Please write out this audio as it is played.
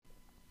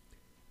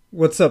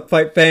What's up,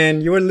 fight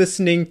fan? You're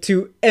listening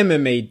to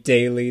MMA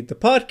Daily, the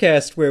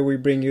podcast where we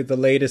bring you the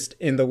latest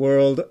in the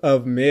world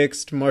of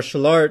mixed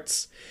martial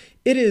arts.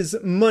 It is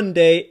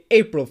Monday,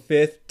 April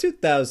 5th,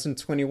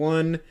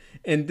 2021,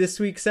 and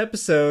this week's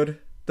episode,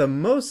 the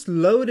most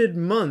loaded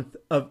month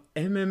of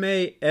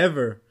MMA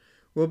ever.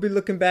 We'll be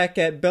looking back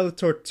at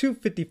Bellator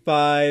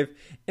 255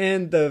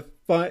 and the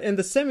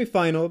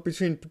semifinal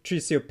between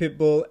Patricio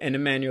Pitbull and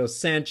Emmanuel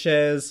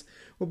Sanchez.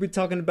 We'll be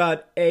talking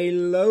about a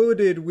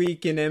loaded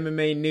week in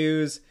MMA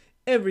news.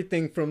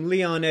 Everything from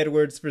Leon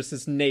Edwards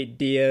versus Nate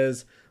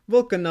Diaz,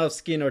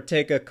 Volkanovski and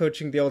Ortega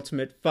coaching The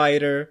Ultimate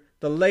Fighter,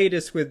 the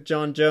latest with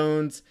Jon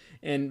Jones,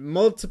 and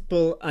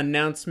multiple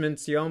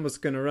announcements. You're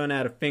almost going to run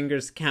out of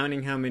fingers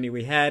counting how many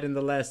we had in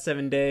the last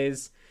 7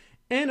 days.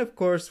 And of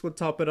course, we'll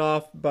top it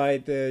off by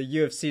the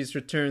UFC's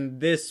return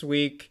this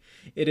week.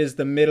 It is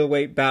the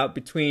middleweight bout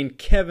between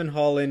Kevin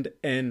Holland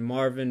and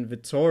Marvin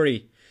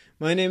Vettori.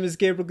 My name is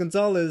Gabriel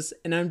Gonzalez,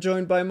 and I'm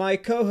joined by my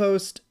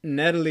co-host,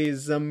 Natalie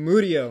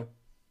Zamudio.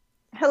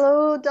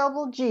 Hello,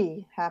 Double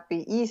G.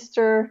 Happy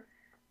Easter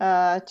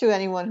to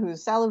anyone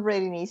who's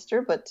celebrating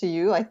Easter, but to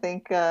you, I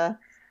think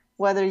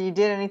whether you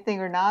did anything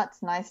or not,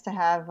 it's nice to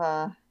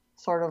have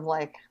sort of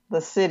like the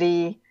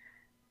city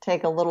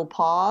take a little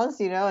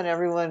pause, and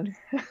everyone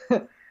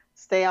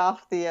stay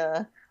off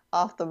the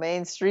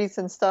main streets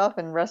and stuff,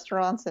 and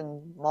restaurants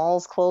and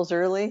malls close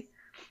early.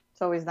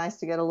 It's always nice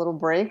to get a little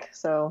break,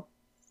 so...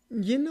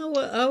 You know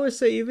what, I would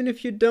say, even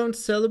if you don't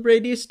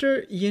celebrate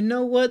Easter, you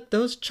know what?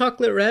 Those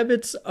chocolate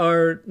rabbits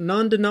are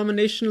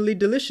non-denominationally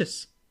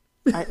delicious.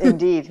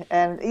 Indeed.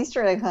 And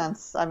Easter egg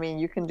hunts, I mean,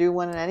 you can do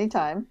one at any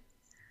time.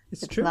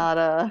 It's true. Not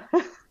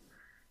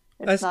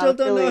I still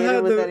don't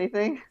know how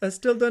anything. I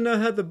still don't know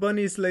how the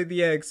bunnies lay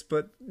the eggs,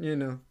 but,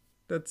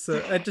 that's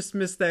I just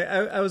missed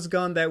that. I was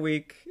gone that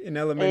week in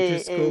elementary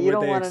school where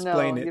they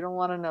explain it. You don't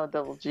want to know,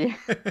 Double G.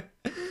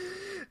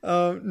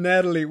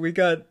 Natalie, we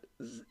got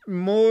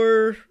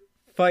more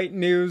fight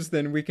news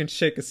than we can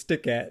shake a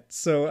stick at.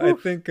 So Oof.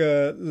 I think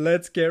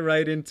let's get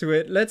right into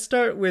it. Let's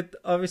start with,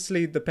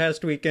 obviously, the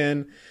past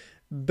weekend.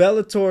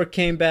 Bellator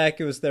came back.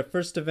 It was their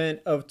first event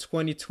of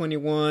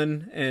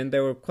 2021, and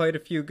there were quite a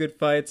few good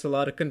fights, a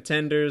lot of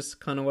contenders.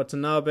 Conor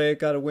Watanabe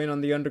got a win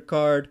on the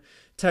undercard.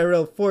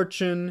 Tyrell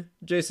Fortune,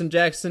 Jason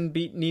Jackson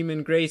beat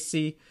Neiman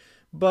Gracie.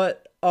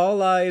 But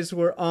all eyes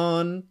were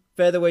on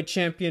featherweight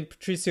champion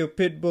Patricio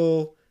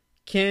Pitbull.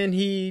 Can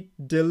he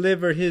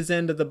deliver his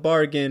end of the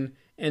bargain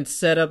and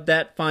set up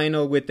that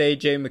final with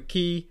AJ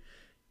McKee?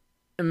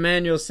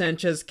 Emmanuel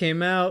Sanchez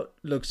came out,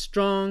 looked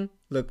strong,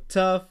 looked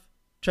tough,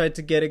 tried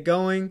to get it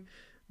going.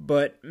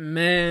 But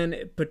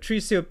man,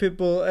 Patricio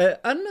Pitbull,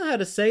 I don't know how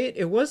to say it.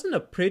 It wasn't a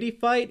pretty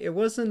fight. It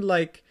wasn't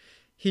like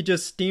he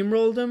just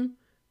steamrolled him.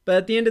 But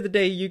at the end of the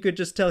day, you could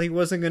just tell he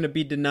wasn't going to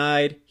be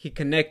denied. He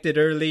connected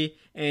early,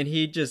 and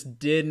he just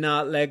did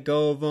not let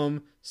go of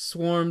him,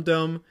 swarmed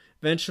him,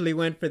 eventually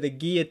went for the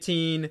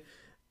guillotine,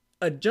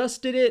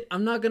 adjusted it.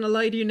 I'm not going to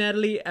lie to you,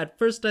 Natalie. At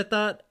first I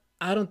thought,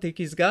 I don't think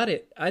he's got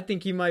it. I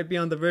think he might be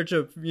on the verge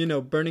of,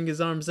 burning his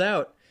arms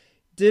out.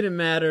 Didn't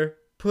matter.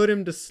 Put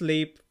him to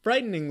sleep.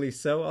 Frighteningly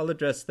so. I'll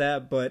address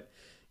that. But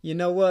you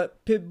know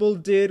what?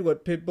 Pitbull did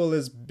what Pitbull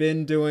has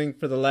been doing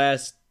for the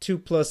last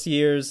 2+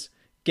 years.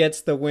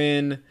 Gets the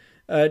win.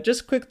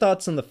 Just quick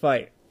thoughts on the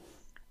fight.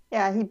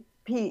 Yeah,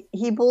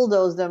 he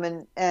bulldozed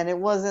him, and it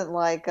wasn't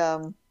like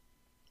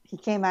he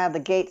came out of the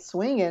gate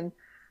swinging,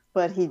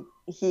 but he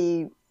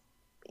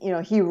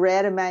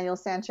read Emmanuel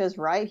Sanchez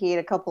right. He had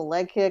a couple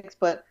leg kicks,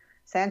 but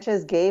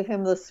Sanchez gave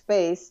him the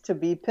space to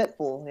be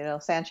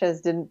Pitbull. Sanchez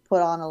didn't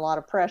put on a lot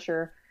of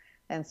pressure,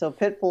 and so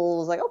Pitbull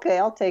was like, okay,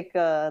 I'll take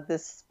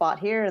this spot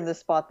here and this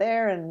spot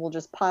there, and we'll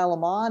just pile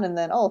them on, and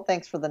then, oh,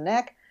 thanks for the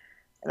neck.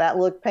 That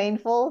looked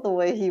painful, the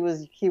way he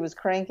was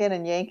cranking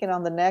and yanking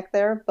on the neck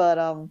there. But,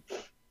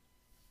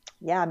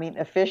 yeah, I mean,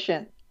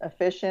 efficient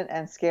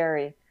and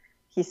scary.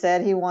 He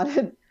said he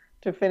wanted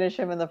to finish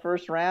him in the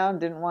first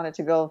round, didn't want it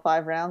to go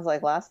 5 rounds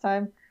like last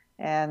time.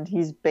 And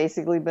he's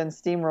basically been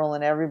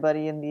steamrolling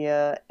everybody in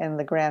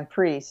the Grand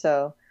Prix.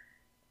 So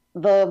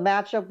the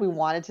matchup we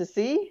wanted to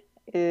see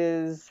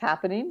is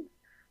happening.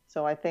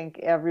 So I think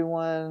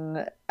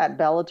everyone at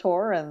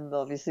Bellator and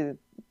obviously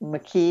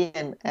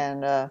McKee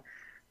and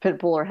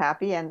Pitbull are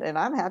happy, and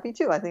I'm happy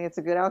too. I think it's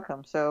a good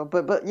outcome. So,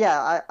 but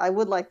yeah, I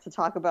would like to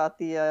talk about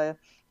the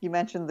you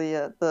mentioned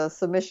the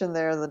submission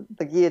there,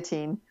 the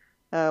guillotine.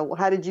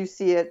 How did you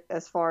see it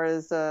as far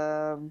as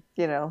time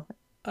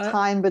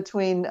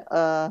between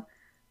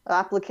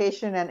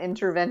application and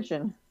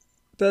intervention?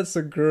 That's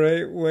a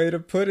great way to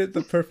put it.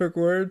 The perfect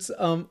words.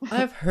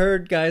 I've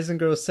heard guys and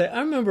girls say.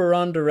 I remember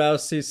Ronda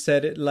Rousey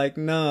said it like,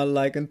 "Nah,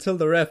 like until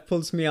the ref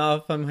pulls me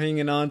off, I'm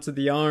hanging on to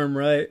the arm,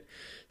 right?"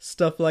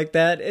 Stuff like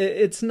that.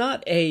 It's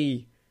not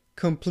a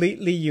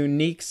completely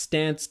unique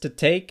stance to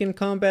take in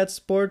combat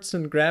sports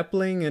and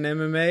grappling and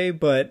MMA,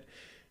 but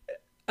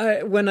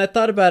when I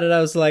thought about it, I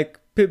was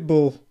like,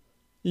 Pitbull,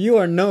 you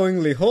are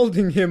knowingly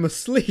holding him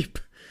asleep.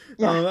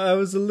 Yeah. I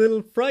was a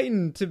little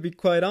frightened, to be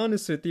quite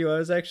honest with you. I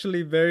was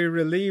actually very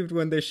relieved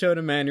when they showed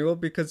Emmanuel,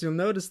 because you'll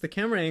notice the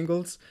camera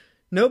angles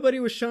nobody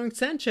was showing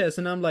Sanchez,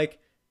 and I'm like,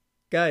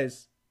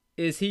 guys,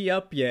 is he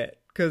up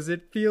yet? Because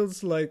it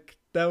feels like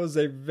that was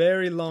a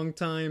very long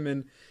time,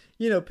 and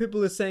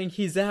people are saying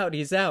he's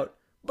out,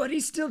 but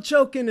he's still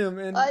choking him,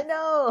 and I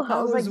know.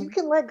 I was like, you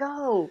can let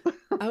go.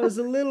 I was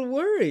a little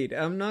worried.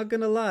 I'm not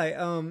gonna lie.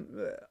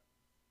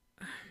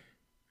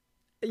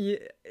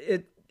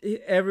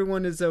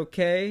 Everyone is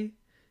okay.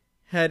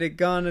 Had it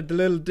gone a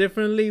little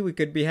differently, we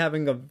could be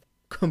having a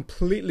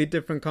completely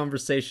different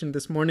conversation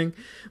this morning.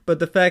 But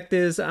the fact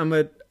is, I'm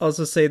gonna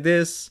also say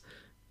this: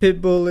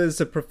 Pitbull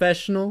is a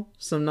professional,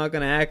 so I'm not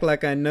gonna act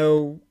like I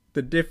know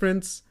the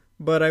difference.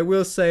 But I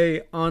will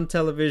say, on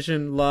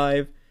television,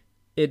 live,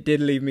 it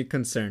did leave me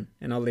concerned,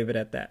 and I'll leave it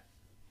at that.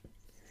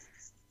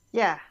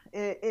 Yeah,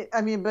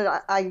 I mean,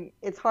 but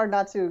it's hard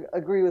not to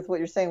agree with what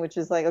you're saying, which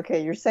is like,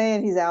 okay, you're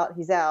saying he's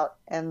out,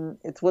 and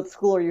it's what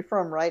school are you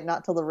from, right?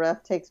 Not till the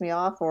ref takes me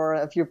off, or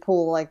if you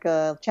pull like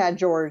Chad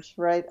George,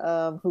 right,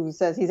 who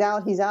says he's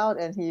out,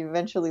 and he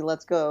eventually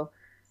lets go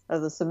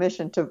of the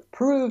submission to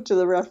prove to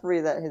the referee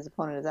that his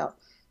opponent is out.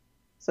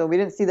 So we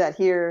didn't see that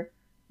here,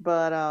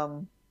 but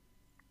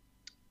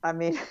I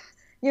mean,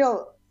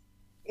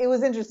 it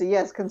was interesting.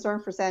 Yes,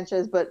 concern for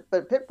Sanchez, but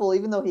Pitbull,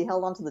 even though he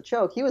held onto the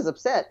choke, he was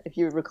upset. If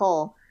you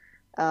recall,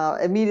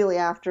 immediately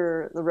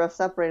after the ref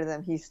separated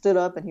them, he stood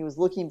up and he was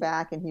looking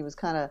back and he was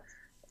kind of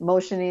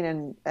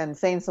motioning and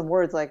saying some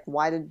words like,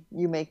 "Why did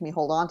you make me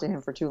hold on to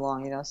him for too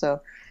long?" So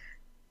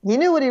he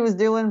knew what he was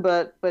doing,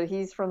 but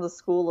he's from the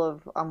school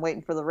of I'm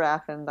waiting for the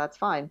ref, and that's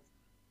fine.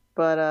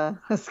 But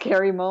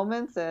scary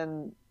moments,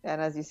 and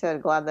as you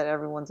said, glad that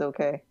everyone's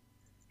okay.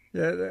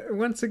 Yeah,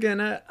 once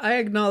again, I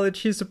acknowledge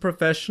he's a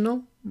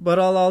professional, but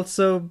I'll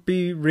also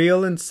be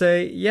real and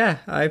say, yeah,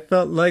 I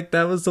felt like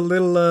that was a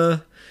little,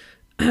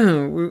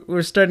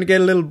 we're starting to get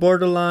a little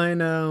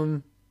borderline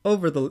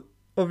over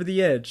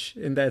the edge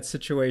in that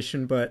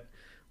situation. But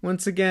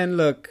once again,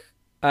 look,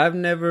 I've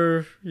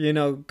never,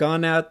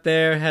 gone out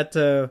there, had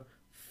to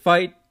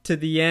fight to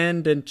the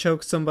end and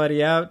choke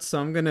somebody out,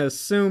 so I'm going to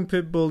assume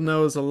Pitbull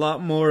knows a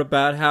lot more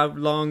about how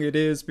long it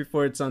is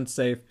before it's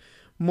unsafe.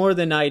 More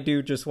than I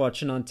do just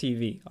watching on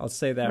TV. I'll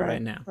say that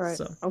right now. Right.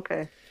 So.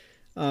 Okay.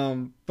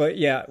 But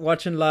yeah,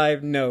 watching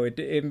live, no,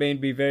 it made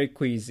me very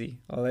queasy.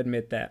 I'll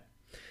admit that.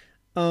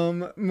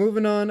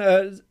 Moving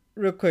on,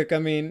 real quick. I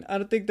mean, I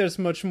don't think there's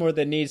much more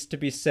that needs to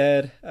be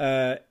said.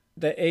 The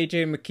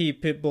AJ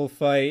McKee Pitbull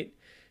fight.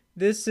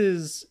 This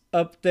is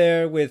up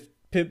there with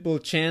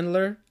Pitbull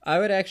Chandler. I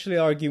would actually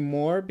argue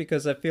more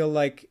because I feel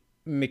like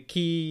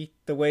McKee,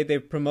 the way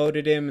they've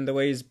promoted him and the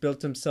way he's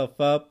built himself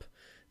up,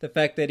 the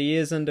fact that he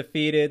is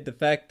undefeated, the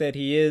fact that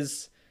he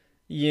is,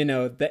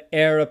 the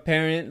heir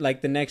apparent,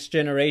 like the next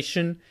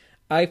generation.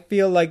 I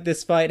feel like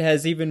this fight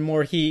has even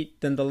more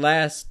heat than the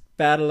last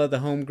battle of the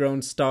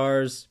homegrown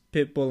stars,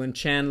 Pitbull and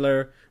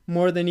Chandler.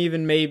 More than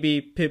even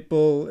maybe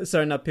Chandler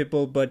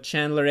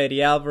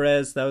Eddie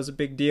Alvarez. That was a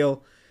big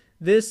deal.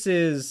 This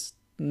is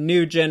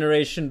new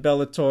generation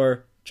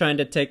Bellator trying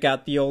to take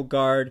out the old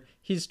guard.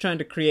 He's trying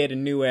to create a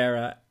new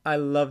era. I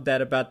love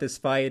that about this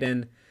fight.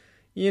 And,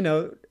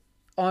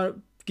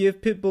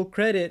 give Pitbull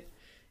credit.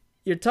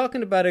 You're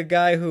talking about a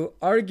guy who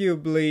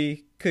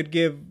arguably could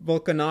give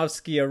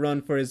Volkanovski a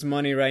run for his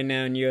money right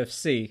now in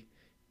UFC.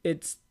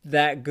 It's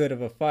that good of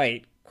a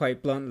fight,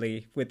 quite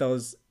bluntly, with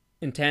those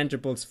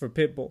intangibles for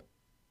Pitbull.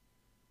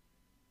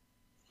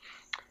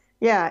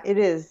 Yeah, it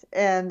is,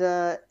 and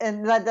that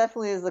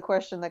definitely is the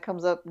question that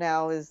comes up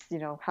now. Is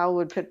how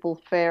would Pitbull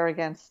fare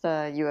against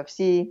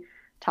UFC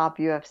top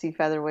UFC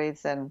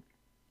featherweights, and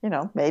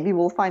maybe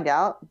we'll find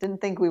out.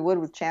 Didn't think we would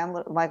with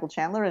Michael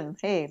Chandler, and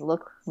hey,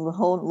 look,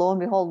 lo and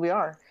behold, we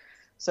are.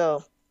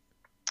 So,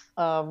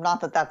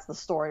 not that that's the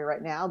story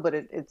right now, but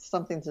it's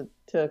something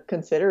to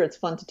consider. It's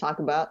fun to talk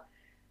about.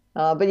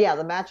 But yeah,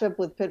 the matchup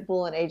with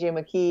Pitbull and AJ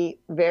McKee,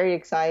 very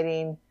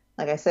exciting.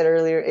 Like I said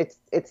earlier,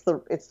 it's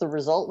the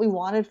result we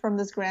wanted from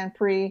this Grand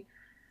Prix,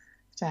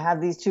 to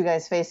have these two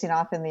guys facing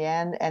off in the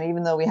end. And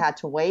even though we had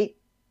to wait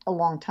a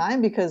long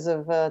time because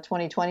of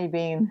 2020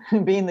 being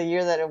the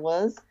year that it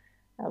was,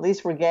 at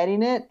least we're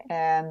getting it.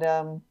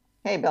 And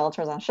hey,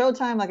 Bellator's on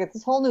Showtime. Like, it's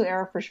this whole new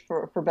era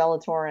for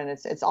Bellator, and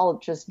it's all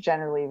just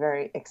generally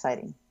very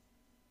exciting.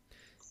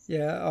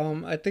 Yeah,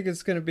 I think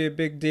it's going to be a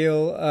big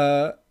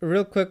deal.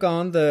 Real quick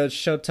on the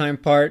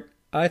Showtime part,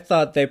 I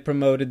thought they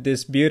promoted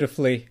this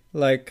beautifully.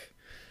 Like,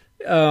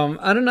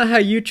 I don't know how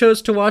you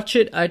chose to watch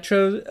it. I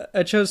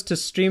chose to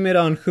stream it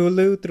on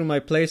Hulu through my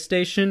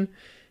PlayStation.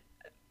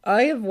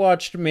 I have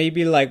watched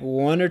maybe like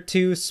one or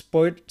two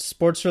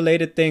sports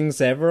related things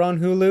ever on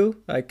Hulu.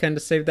 I kind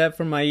of saved that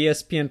for my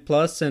ESPN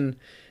Plus and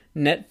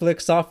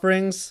Netflix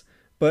offerings.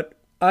 But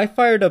I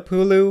fired up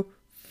Hulu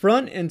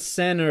front and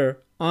center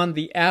on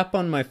the app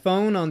on my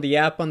phone, on the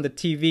app on the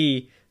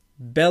TV,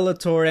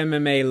 Bellator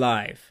MMA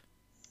Live.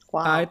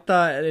 Wow. I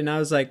thought, and I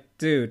was like,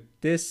 dude,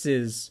 this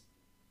is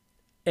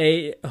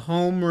a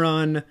home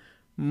run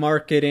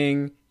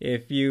marketing.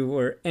 If you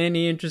were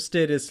any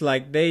interested, it's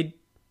like they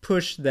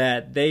push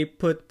that. They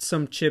put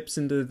some chips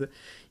into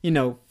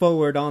the,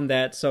 forward on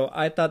that. So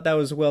I thought that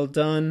was well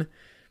done.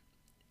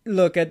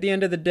 Look, at the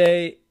end of the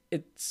day,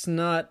 it's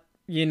not,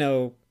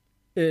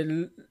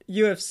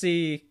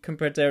 UFC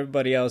compared to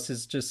everybody else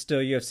is just still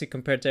UFC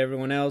compared to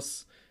everyone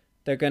else.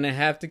 They're going to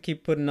have to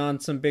keep putting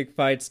on some big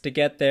fights to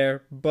get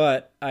there,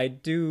 but I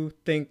do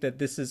think that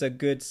this is a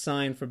good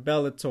sign for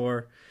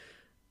Bellator.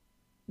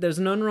 There's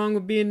none wrong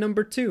with being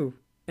number 2,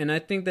 and I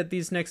think that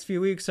these next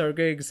few weeks are a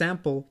great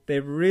example.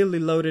 They've really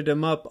loaded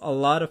him up. A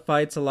lot of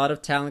fights, a lot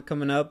of talent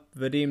coming up.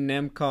 Vadim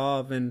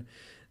Nemkov and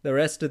the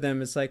rest of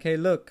them. It's like, hey,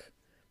 look,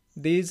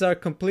 these are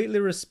completely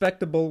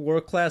respectable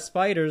world-class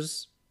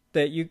fighters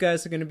that you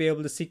guys are going to be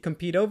able to see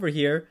compete over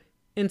here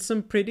in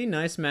some pretty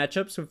nice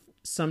matchups with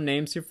some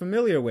names you're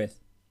familiar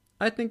with.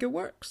 I think it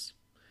works.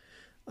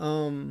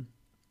 Do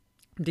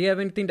you have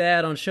anything to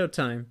add on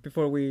Showtime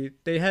before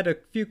they had a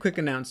few quick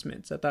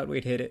announcements. I thought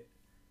we'd hit it.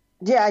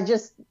 Yeah,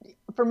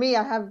 for me,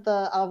 I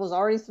was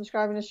already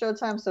subscribing to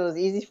Showtime, so it was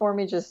easy for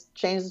me. Just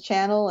change the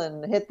channel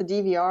and hit the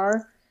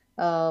DVR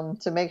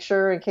to make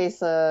sure in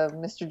case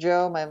Mr.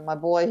 Joe, my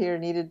boy here,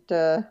 needed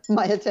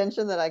my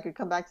attention, that I could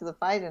come back to the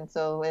fight. And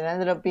so it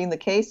ended up being the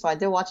case. So I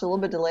did watch a little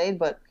bit delayed,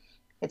 but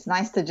it's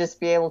nice to just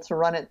be able to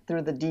run it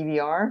through the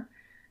DVR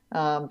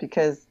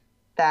because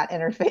that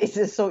interface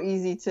is so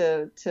easy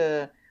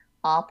to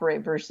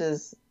operate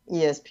versus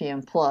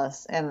ESPN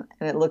Plus, and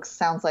it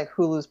sounds like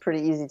Hulu's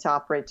pretty easy to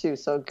operate too.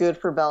 So good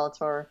for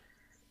Bellator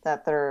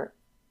that they're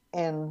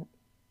in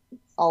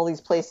all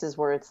these places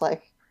where it's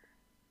like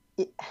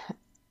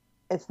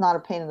it's not a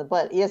pain in the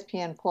butt.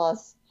 ESPN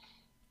Plus,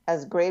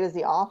 as great as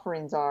the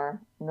offerings are,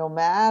 no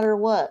matter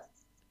what,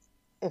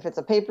 if it's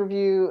a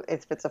pay-per-view,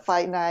 if it's a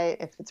fight night,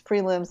 if it's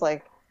prelims,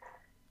 like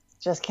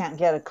just can't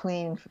get a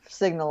clean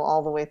signal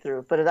all the way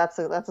through. But that's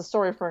a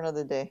story for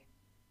another day.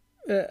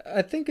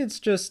 I think it's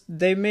just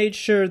they made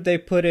sure they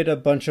put it a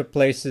bunch of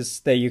places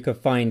that you could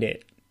find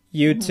it.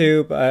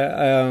 YouTube,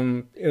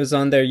 it was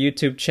on their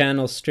YouTube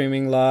channel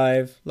streaming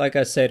live. Like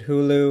I said,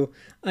 Hulu.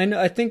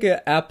 I think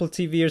Apple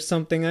TV or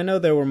something. I know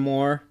there were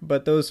more,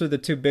 but those were the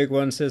two big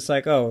ones. It's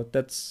like,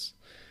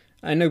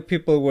 I know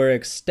people were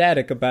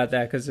ecstatic about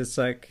that because it's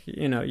like,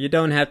 you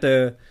don't have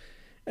to.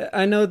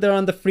 I know they're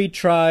on the free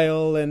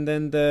trial and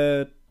then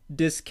the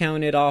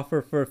discounted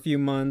offer for a few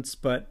months,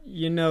 but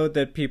you know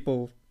that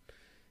people.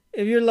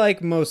 If you're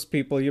like most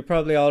people, you're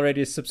probably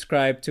already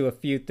subscribed to a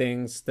few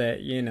things that,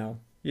 you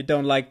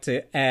don't like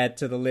to add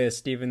to the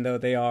list, even though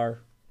they are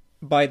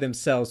by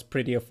themselves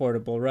pretty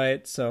affordable,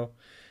 right? So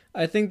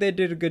I think they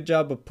did a good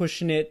job of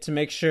pushing it to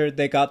make sure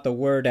they got the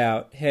word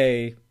out.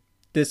 Hey,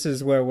 this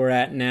is where we're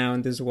at now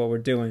and this is what we're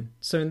doing.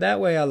 So in that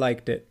way, I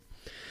liked it.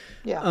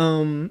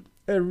 Yeah.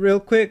 Real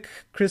quick,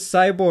 Chris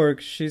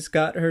Cyborg, she's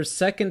got her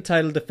second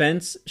title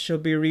defense. She'll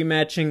be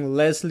rematching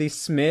Leslie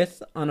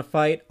Smith on a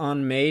fight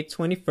on May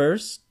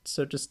 21st.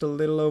 So just a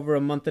little over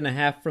a month and a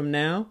half from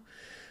now.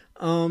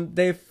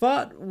 They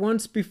fought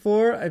once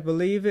before. I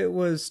believe it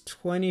was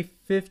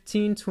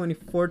 2015,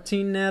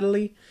 2014,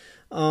 Natalie.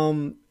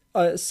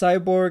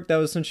 Cyborg, that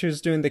was when she was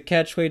doing the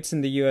catch weights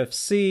in the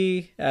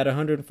UFC at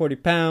 140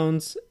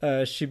 pounds.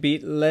 She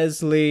beat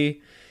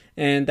Leslie,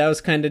 and that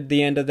was kind of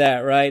the end of that,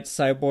 right?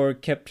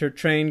 Cyborg kept her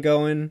train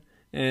going,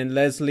 and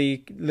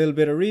Leslie, a little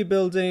bit of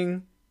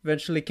rebuilding,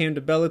 eventually came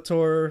to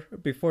Bellator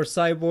before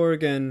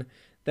Cyborg, and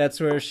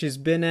that's where she's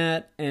been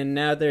at, and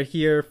now they're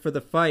here for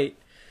the fight.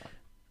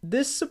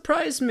 This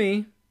surprised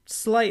me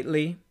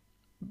slightly,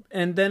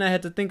 and then I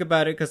had to think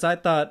about it because I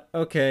thought,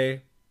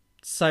 okay,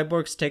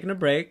 Cyborg's taking a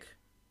break,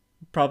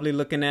 probably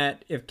looking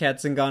at if Cat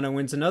Zingano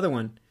wins another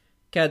one.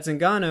 Cat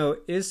Zingano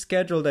is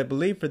scheduled, I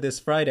believe, for this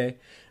Friday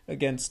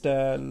against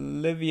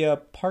Olivia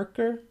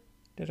Parker.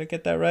 Did I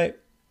get that right?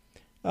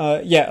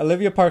 Yeah,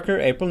 Olivia Parker,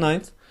 April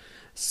 9th.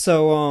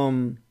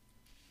 So,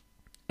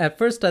 at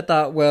first I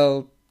thought,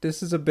 well,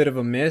 this is a bit of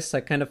a miss. I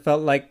kind of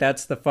felt like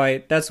that's the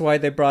fight. That's why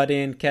they brought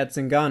in Cat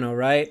Zingano,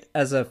 right?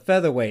 As a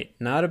featherweight,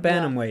 not a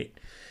bantamweight.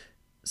 Yeah.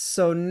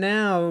 So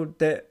now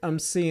that I'm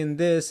seeing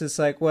this, it's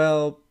like,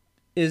 well,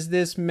 is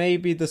this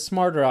maybe the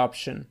smarter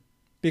option?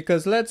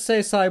 Because let's say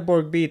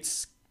Cyborg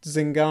beats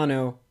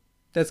Zingano.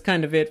 That's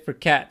kind of it for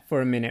Cat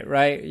for a minute,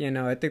 right?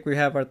 I think we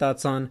have our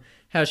thoughts on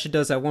how she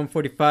does at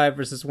 145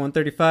 versus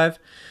 135.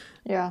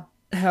 Yeah.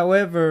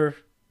 However,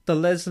 the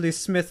Leslie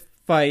Smith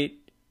fight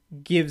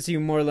gives you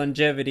more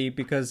longevity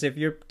because if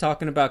you're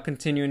talking about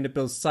continuing to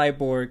build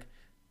Cyborg,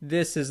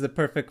 this is the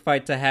perfect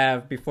fight to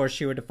have before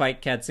she were to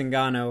fight Cat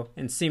Zingano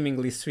and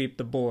seemingly sweep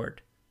the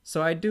board.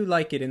 So I do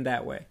like it in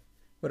that way.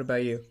 What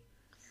about you?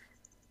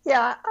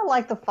 Yeah, I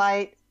like the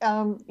fight.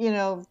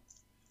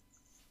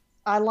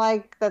 I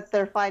like that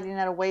they're fighting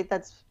at a weight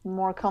that's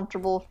more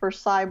comfortable for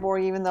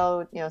Cyborg, even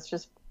though, it's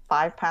just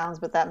 5 pounds,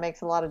 but that makes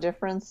a lot of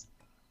difference.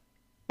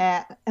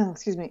 And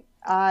excuse me,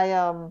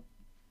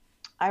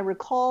 I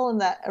recall in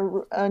that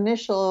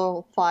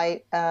initial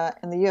fight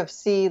in the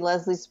UFC,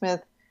 Leslie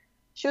Smith,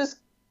 she was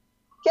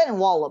getting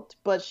walloped,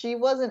 but she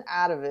wasn't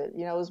out of it.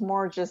 It was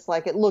more just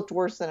like it looked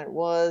worse than it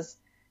was,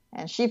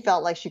 and she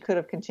felt like she could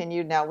have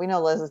continued. Now, we know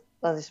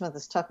Leslie Smith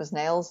is tough as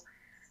nails.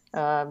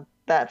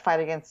 That fight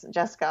against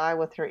Jessica Eye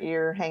with her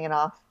ear hanging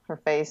off her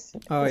face.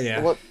 Oh,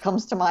 yeah. What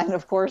comes to mind,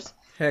 of course.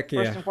 Heck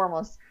yeah. First and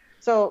foremost.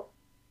 So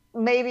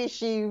maybe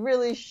she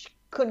really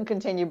couldn't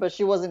continue, but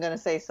she wasn't going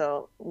to say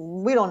so.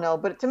 We don't know,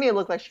 but to me, it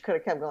looked like she could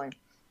have kept going.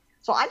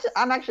 So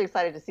I'm actually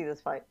excited to see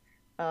this fight.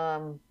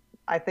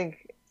 I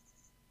think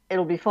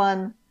it'll be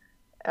fun.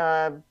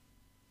 Uh,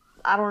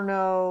 I don't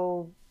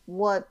know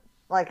what,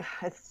 like,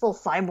 it's still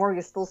Cyborg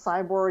is still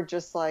Cyborg,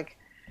 just like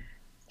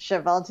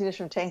Valentina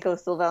Shevchenko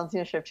is still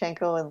Valentina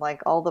Shevchenko, and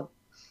like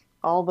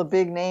all the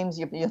big names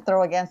you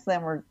throw against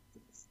them, or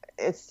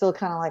it's still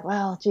kind of like,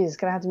 well, geez, it's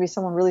gonna have to be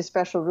someone really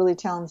special, really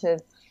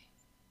talented,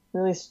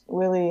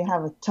 really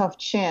have a tough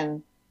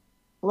chin.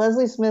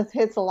 Leslie Smith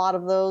hits a lot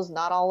of those,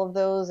 not all of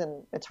those,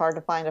 and it's hard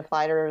to find a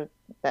fighter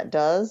that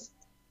does.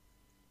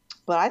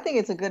 But I think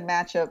it's a good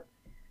matchup,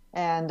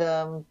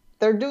 and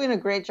they're doing a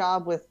great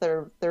job with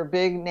their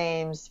big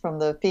names from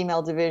the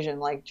female division,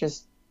 like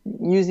just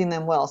using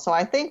them well. So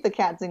I think the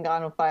Kat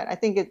Zingano fight, I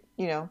think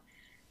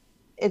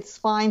it's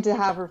fine to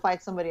have her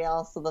fight somebody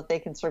else so that they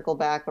can circle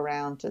back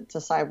around to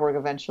Cyborg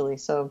eventually.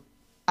 So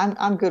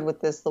I'm good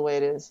with this the way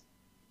it is.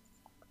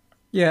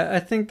 Yeah, I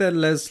think that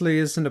Leslie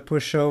isn't a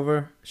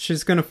pushover.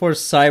 She's gonna force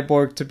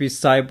Cyborg to be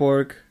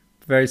Cyborg,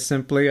 very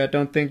simply. I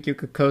don't think you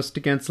could coast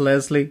against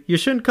Leslie. You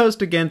shouldn't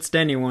coast against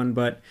anyone,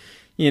 but,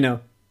 you know,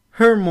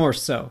 her more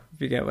so,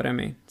 if you get what I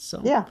mean.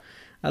 So yeah,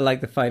 I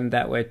like the fight in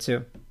that way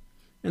too.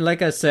 And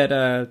like I said,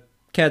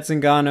 Kat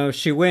Zingano,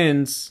 she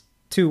wins.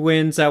 2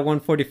 wins at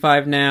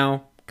 145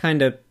 now.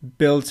 Kind of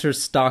builds her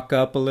stock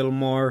up a little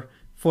more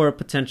for a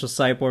potential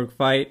Cyborg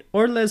fight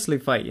or Leslie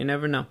fight. You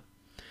never know.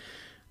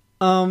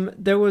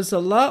 There was a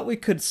lot we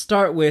could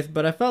start with,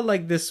 but I felt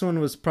like this one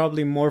was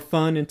probably more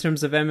fun in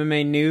terms of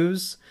MMA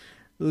news.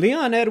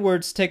 Leon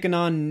Edwards taking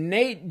on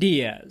Nate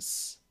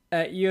Diaz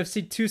at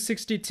UFC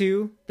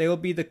 262. They will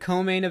be the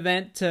co-main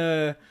event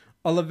to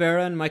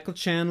Oliveira and Michael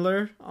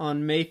Chandler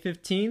on May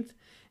 15th.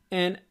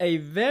 And a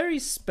very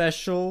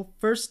special,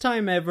 first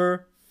time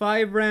ever,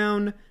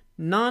 5-round,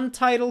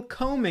 non-title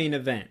co-main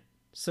event.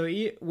 So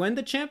when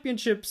the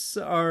championships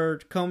are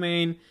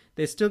co-main,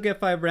 they still get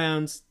 5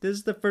 rounds. This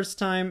is the first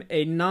time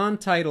a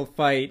non-title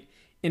fight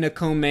in a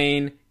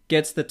co-main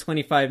gets the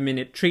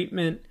 25-minute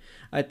treatment.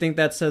 I think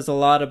that says a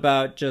lot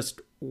about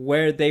just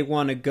where they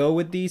want to go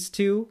with these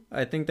two.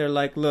 I think they're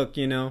like, look,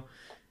 you know,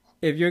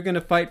 if you're going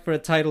to fight for a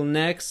title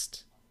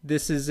next,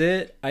 this is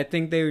it. I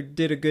think they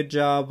did a good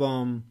job.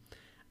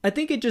 I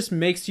think it just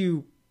makes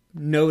you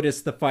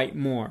notice the fight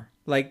more.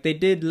 Like they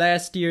did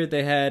last year,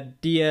 they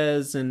had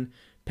Diaz and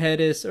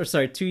Pettis,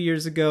 2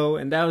 years ago,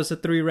 and that was a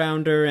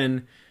 3-rounder.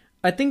 And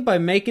I think by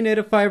making it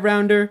a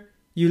 5-rounder,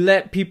 you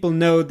let people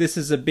know this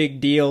is a big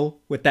deal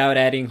without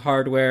adding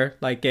hardware,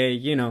 like a,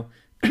 you know,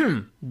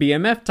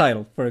 BMF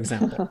title, for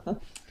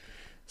example.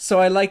 So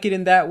I like it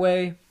in that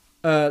way.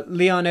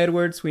 Leon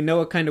Edwards, we know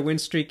what kind of win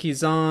streak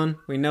he's on.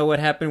 We know what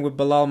happened with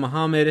Bilal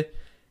Muhammad.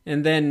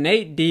 And then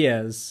Nate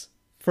Diaz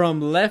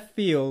from left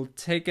field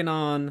taking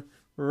on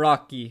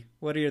Rocky.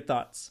 What are your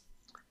thoughts?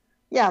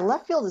 Yeah,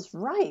 left field is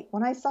right.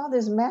 When I saw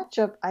this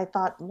matchup, I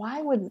thought,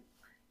 why would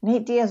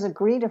Nate Diaz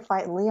agree to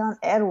fight Leon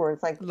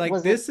Edwards?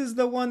 Like this is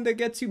the one that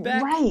gets you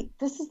back? Right,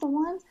 this is the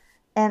one.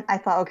 And I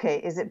thought, okay,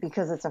 is it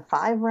because it's a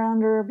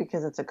 5-rounder,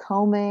 because it's a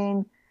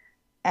co-main,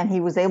 and he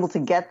was able to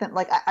get them?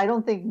 Like, I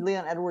don't think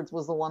Leon Edwards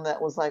was the one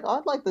that was like, oh,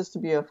 I'd like this to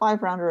be a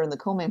 5-rounder in the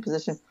co-main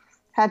position.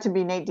 Had to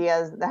be Nate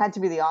Diaz. That had to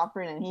be the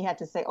offering, and he had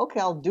to say,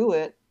 okay, I'll do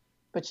it,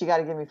 but you got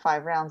to give me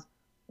 5 rounds.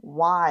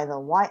 Why, though?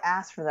 Why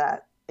ask for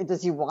that?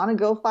 Does he want to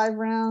go 5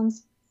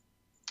 rounds?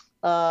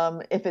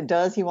 If it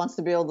does, he wants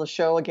to be able to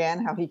show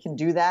again how he can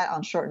do that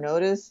on short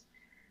notice.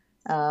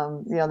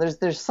 You know,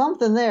 there's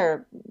something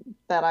there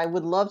that I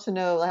would love to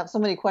know. I have so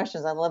many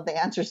questions I'd love the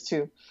answers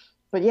to.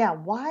 But yeah,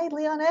 why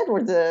Leon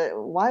Edwards?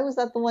 Why was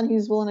that the one he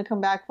was willing to come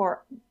back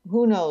for?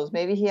 Who knows?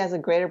 Maybe he has a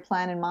greater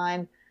plan in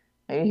mind.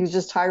 Maybe he's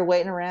just tired of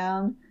waiting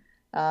around.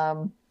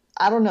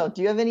 I don't know.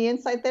 Do you have any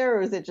insight there,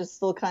 or is it just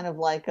still kind of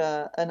like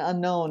an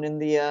unknown in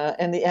the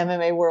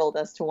MMA world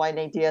as to why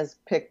Nate Diaz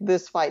picked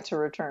this fight to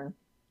return?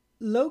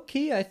 Low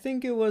key, I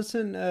think it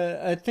wasn't.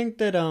 I think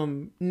that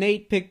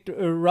Nate picked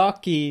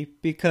Rocky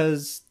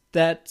because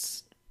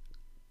that's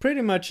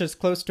pretty much as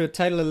close to a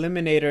title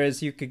eliminator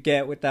as you could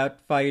get without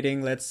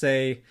fighting. Let's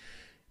say,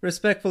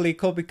 respectfully,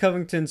 Colby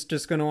Covington's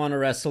just going to want to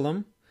wrestle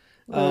him.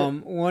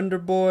 Wonder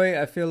Boy,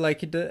 I feel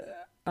like I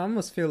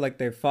almost feel like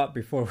they've fought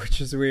before,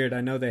 which is weird.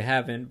 I know they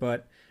haven't,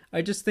 but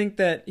I just think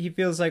that he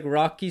feels like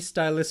Rocky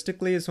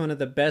stylistically is one of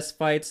the best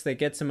fights that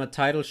gets him a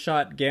title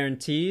shot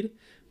guaranteed.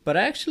 But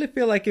I actually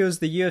feel like it was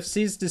the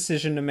UFC's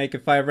decision to make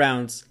it 5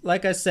 rounds.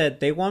 Like I said,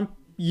 they want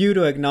you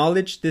to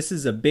acknowledge this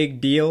is a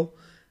big deal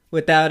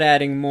without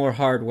adding more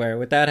hardware,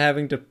 without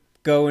having to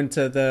go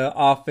into the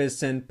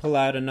office and pull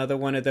out another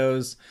one of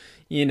those,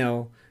 you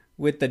know,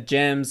 with the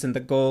gems and the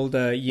gold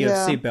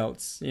UFC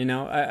belts. You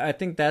know, I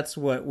think that's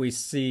what we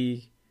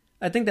see.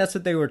 I think that's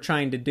what they were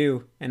trying to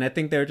do. And I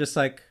think they're just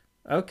like,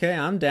 okay,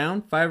 I'm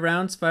down. 5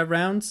 rounds, 5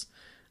 rounds.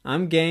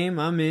 I'm game.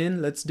 I'm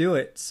in. Let's do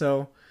it.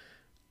 So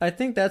I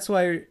think that's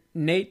why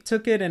Nate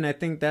took it, and I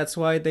think that's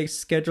why they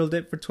scheduled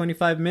it for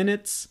 25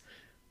 minutes.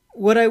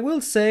 What I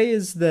will say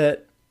is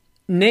that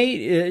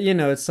Nate, you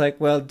know, it's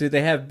like, well, do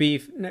they have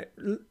beef?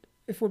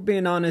 if we're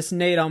being honest,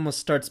 Nate almost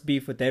starts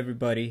beef with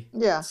everybody.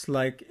 Yeah. It's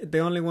like the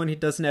only one he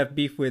doesn't have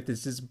beef with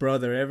is his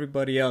brother.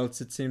 Everybody else,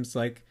 it seems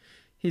like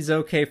he's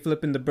okay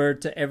flipping the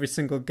bird to every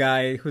single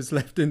guy who's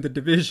left in the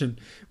division,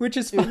 which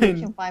is Dude, he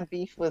can fine. find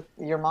beef with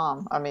your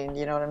mom. I mean,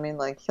 you know what I mean?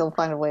 Like he'll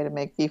find a way to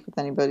make beef with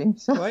anybody.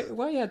 So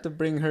Why you have to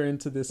bring her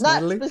into this,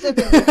 not Natalie?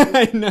 specifically you.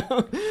 I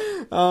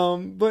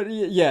know. But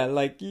yeah,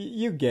 like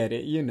you get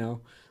it, you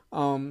know.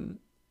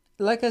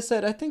 Like I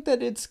said, I think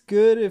that it's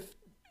good if,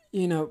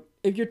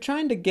 if you're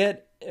trying to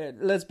get,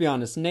 let's be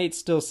honest, Nate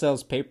still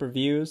sells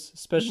pay-per-views,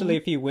 especially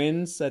Hmm. if he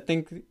wins. I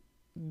think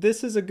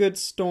this is a good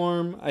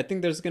storm. I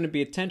think there's going to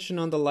be a tension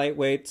on the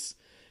lightweights,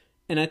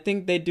 and I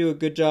think they do a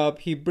good job.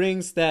 He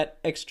brings that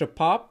extra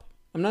pop.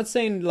 I'm not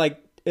saying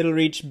like it'll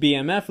reach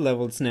BMF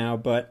levels now,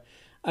 but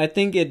I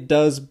think it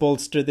does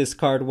bolster this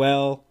card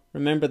well.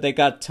 Remember, they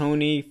got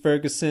Tony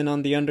Ferguson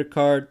on the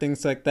undercard,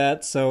 things like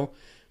that. So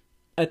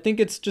I think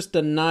it's just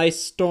a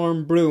nice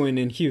storm brewing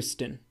in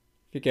Houston,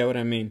 if you get what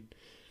I mean.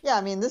 Yeah,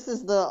 I mean, this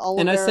is the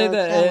And I say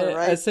Oliveira Chandler, that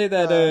I right? say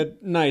that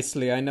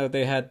nicely. I know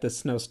they had the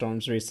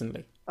snowstorms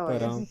recently, Oh,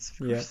 but it's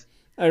yeah,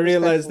 I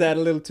realized respectfully. that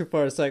a little too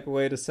far. It's like,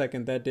 wait a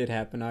second, that did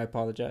happen. I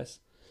apologize.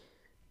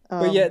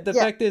 But yeah, the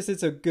Yeah, fact is,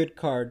 it's a good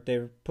card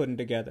they're putting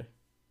together.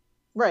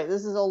 right.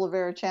 This is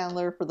Oliveira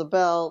Chandler for the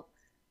belt.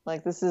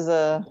 Like this is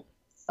a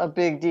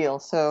big deal.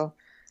 So,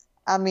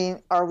 I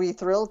mean, are we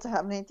thrilled to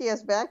have Nate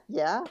Diaz back?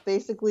 Yeah.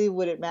 Basically,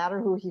 would it matter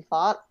who he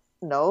fought?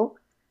 No.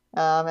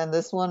 And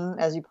this one,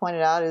 as you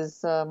pointed out, is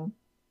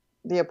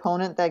the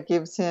opponent that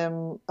gives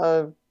him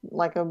a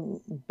like a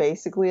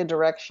basically a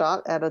direct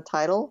shot at a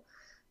title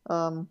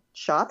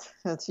shot,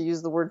 to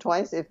use the word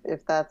twice,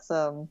 if that's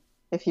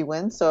if he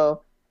wins.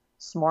 So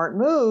smart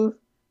move.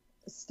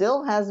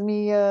 Still has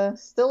me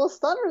still a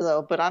stunner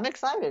though, but I'm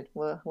excited.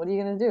 What are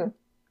you gonna do?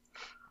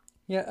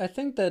 Yeah, I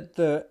think that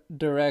the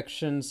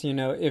directions,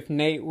 if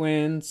Nate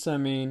wins, I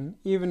mean,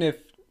 even if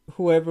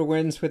whoever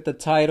wins with the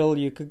title,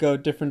 you could go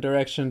different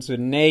directions with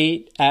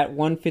Nate at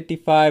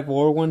 155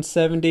 or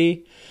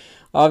 170.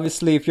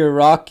 Obviously, if you're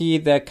Rocky,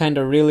 that kind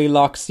of really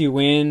locks you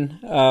in.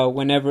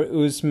 Whenever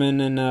Usman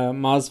and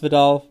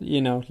Masvidal,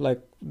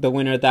 like the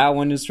winner of that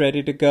one is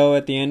ready to go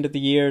at the end of the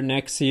year,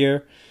 next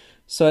year.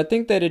 So I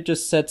think that it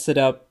just sets it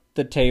up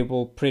the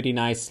table pretty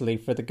nicely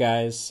for the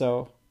guys.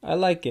 So I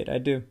like it. I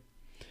do.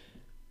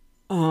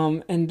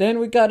 And then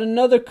we got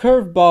another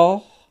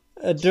curveball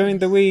during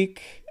the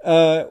week.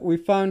 We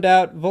found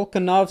out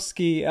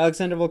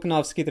Alexander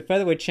Volkanovski, the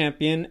featherweight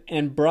champion,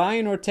 and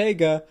Brian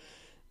Ortega,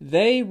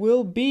 they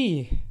will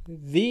be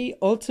the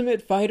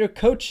Ultimate Fighter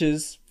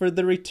coaches for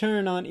the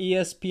return on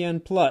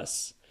ESPN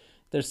Plus.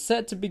 They're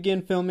set to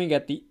begin filming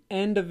at the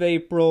end of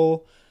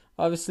April.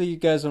 Obviously, you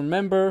guys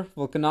remember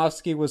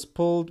Volkanovski was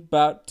pulled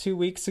about 2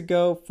 weeks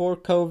ago for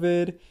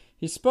COVID.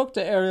 He spoke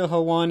to Ariel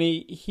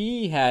Helwani.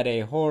 He had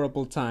a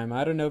horrible time.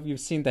 I don't know if you've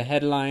seen the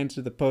headlines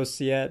or the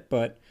posts yet,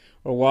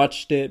 or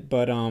watched it,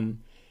 but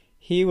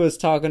he was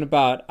talking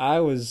about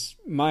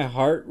my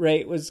heart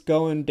rate was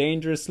going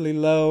dangerously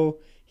low.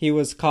 He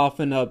was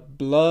coughing up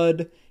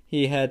blood.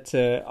 He had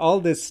to all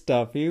this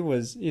stuff.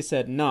 He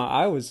said, "No,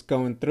 I was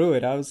going through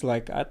it. I was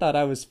like, I thought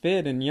I was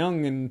fit and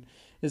young, and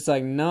it's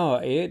like, no,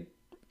 it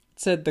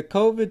said the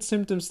COVID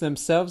symptoms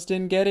themselves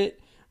didn't get it,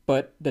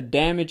 but the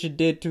damage it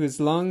did to his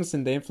lungs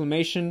and the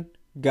inflammation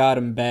got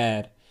him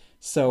bad."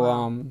 So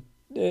Wow.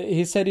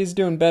 he said he's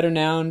doing better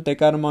now, and they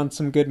got him on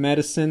some good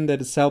medicine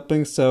that is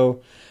helping.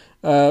 So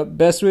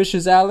best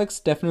wishes, Alex.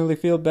 Definitely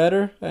feel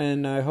better,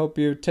 and I hope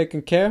you're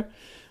taking care.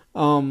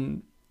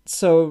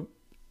 So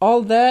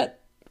all that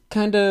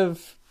kind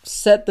of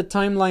set the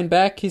timeline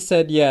back. He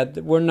said, yeah,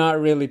 we're not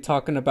really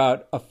talking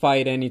about a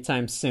fight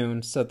anytime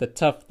soon. So the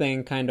tough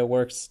thing kind of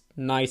works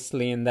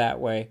nicely in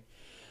that way.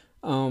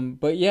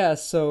 But yeah,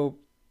 so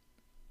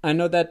I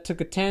know that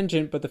took a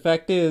tangent, but the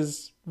fact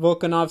is,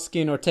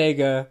 Volkanovski and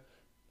Ortega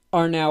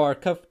are now our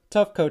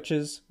tough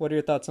coaches. What are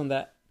your thoughts on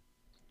that?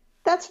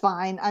 That's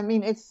fine. I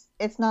mean,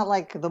 it's not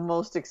like the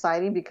most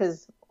exciting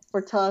because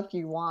for tough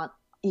you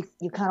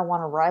kind of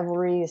want a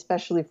rivalry,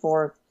 especially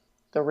for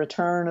the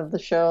return of the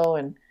show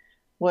and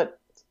what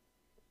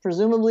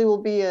presumably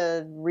will be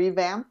a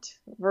revamped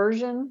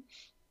version.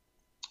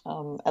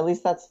 At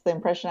least that's the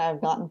impression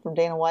I've gotten from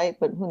Dana White,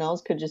 but who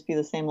knows? Could just be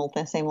the same old,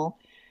 same old.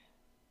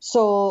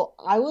 So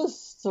I was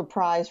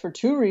surprised for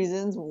two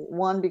reasons.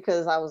 One,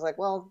 because I was like,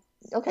 well,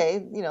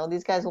 okay,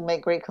 these guys will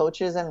make great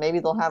coaches and maybe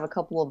they'll have a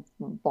couple of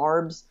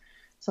barbs,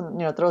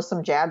 throw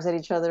some jabs at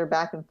each other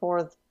back and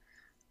forth.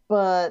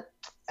 But,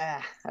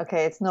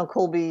 okay, it's no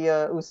Colby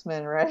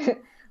Usman,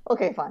 right?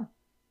 Okay, fine.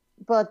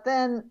 But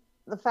then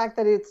the fact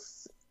that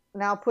it's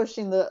now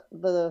pushing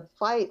the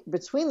fight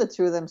between the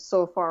two of them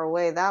so far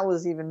away, that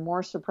was even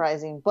more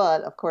surprising.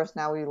 But, of course,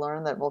 now we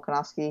learn that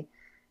Volkanovski,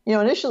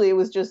 initially it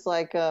was just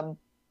like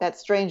that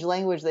strange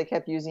language they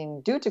kept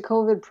using due to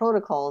COVID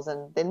protocols,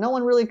 and then no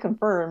one really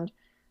confirmed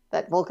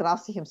that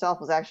Volkanovski himself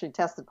was actually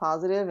tested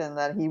positive and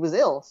that he was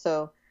ill.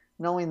 So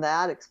knowing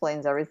that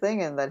explains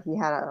everything, and that he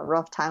had a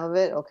rough time of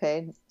it.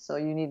 Okay, so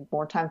you need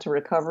more time to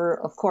recover,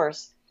 of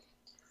course.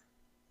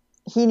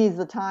 he needs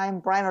the time.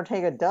 Brian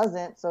Ortega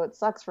doesn't, so it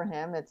sucks for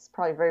him. It's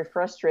probably very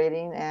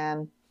frustrating.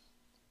 And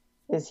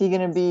is he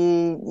going to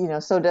be,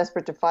 so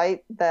desperate to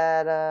fight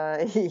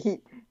that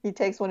he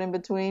takes one in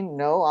between?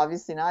 No,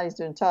 obviously not. He's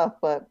doing tough,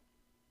 but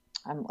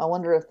I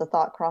wonder if the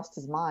thought crossed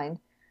his mind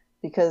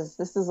because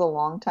this is a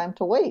long time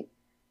to wait,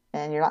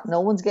 and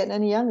no one's getting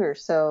any younger.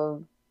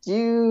 So, do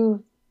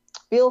you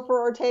feel for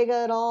Ortega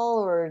at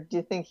all, or do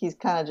you think he's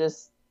kind of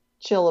just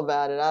chill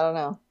about it? I don't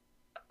know.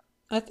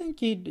 I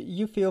think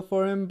you feel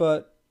for him,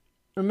 but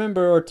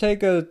remember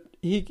Ortega,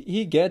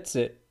 he gets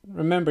it.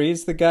 Remember,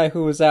 he's the guy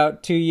who was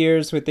out 2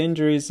 years with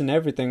injuries and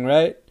everything,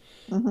 right?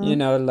 Hmm.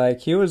 Like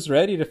he was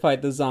ready to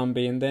fight the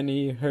zombie, and then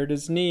he hurt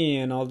his knee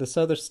and all this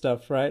other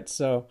stuff, right?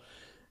 So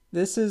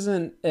this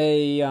isn't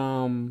a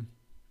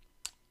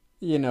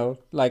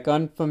like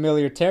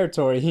unfamiliar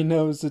territory. He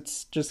knows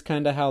it's just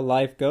kind of how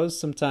life goes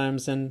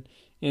sometimes, and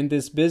in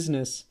this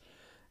business,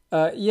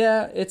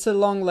 yeah, it's a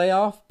long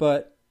layoff,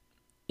 but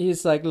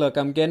he's like, look,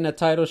 I'm getting a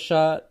title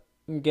shot.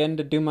 I'm getting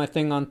to do my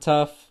thing on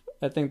Tough.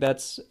 I think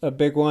that's a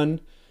big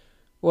one.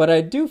 What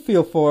I do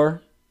feel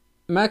for,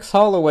 Max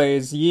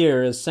Holloway's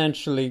year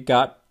essentially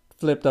got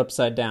flipped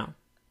upside down.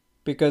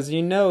 Because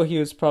he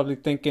was probably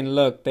thinking,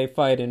 look, they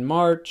fight in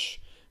March.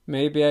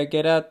 Maybe I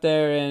get out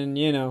there and,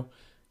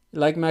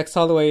 like Max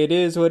Holloway, it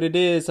is what it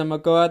is. I'm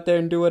going to go out there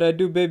and do what I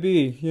do,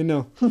 baby.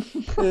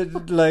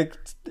 Like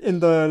in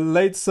the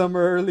late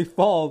summer, early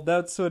fall,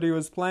 that's what he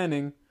was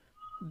planning.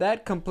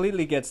 That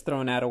completely gets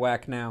thrown out of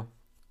whack now.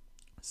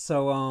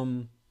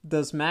 So,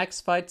 does Max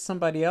fight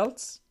somebody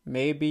else?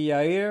 Maybe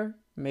Yair?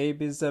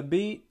 Maybe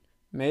Zabit?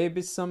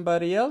 Maybe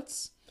somebody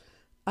else?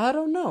 I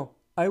don't know.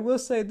 I will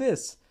say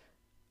this.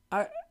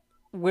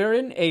 We're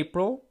in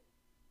April.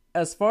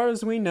 As far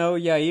as we know,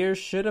 Yair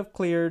should have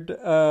cleared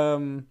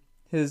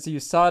his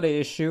USADA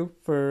issue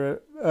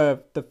for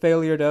the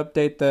failure to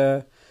update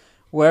the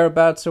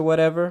whereabouts or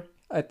whatever.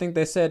 I think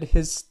they said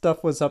his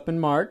stuff was up in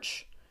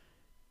March.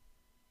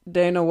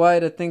 Dana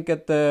White, I think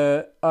at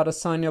the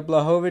Adesanya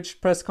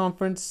Blachowicz press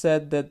conference,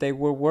 said that they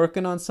were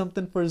working on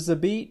something for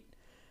Zabit.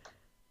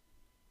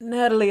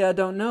 Natalie, I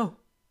don't know.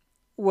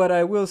 What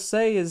I will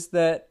say is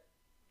that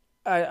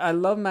I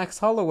love Max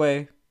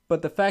Holloway,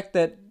 but the fact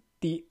that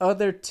the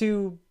other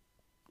two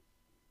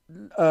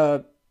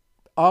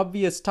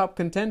obvious top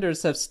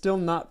contenders have still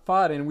not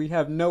fought and we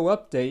have no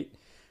update,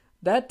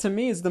 that to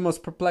me is the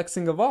most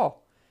perplexing of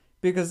all.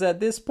 Because at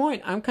this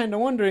point, I'm kind of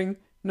wondering,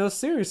 no,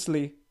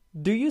 seriously,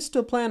 do you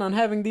still plan on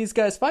having these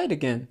guys fight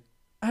again?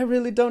 I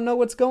really don't know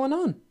what's going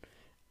on.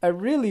 I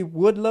really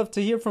would love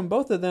to hear from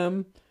both of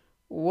them.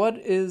 What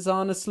is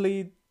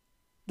honestly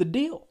the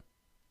deal?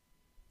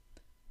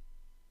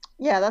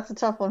 Yeah, that's a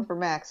tough one for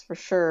Max for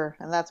sure,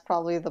 and that's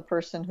probably the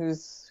person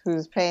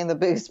who's paying the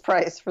biggest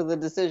price for the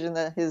decision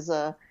that his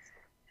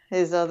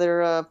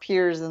other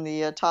peers in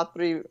the top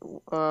three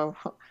uh,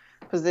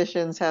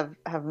 positions have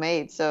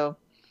made. So,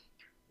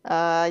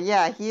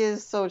 yeah, he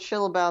is so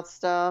chill about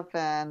stuff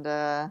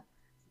and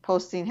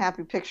posting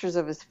happy pictures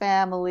of his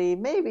family.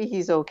 Maybe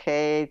he's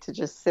okay to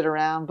just sit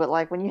around, but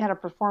like when you had a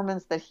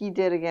performance that he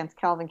did against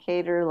Calvin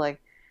Kattar,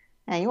 like,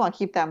 man, you want to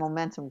keep that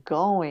momentum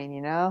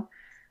going,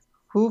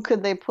 Who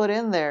could they put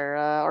in there?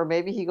 Or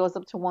maybe he goes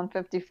up to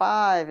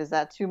 155. Is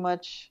that too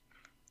much?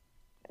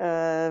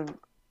 Uh,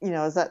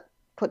 is that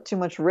put too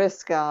much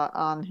risk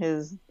on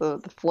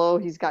the flow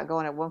he's got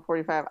going at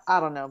 145? I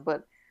don't know,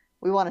 but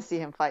we want to see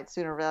him fight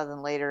sooner rather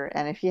than later.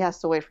 And if he has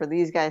to wait for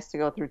these guys to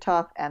go through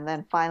tough and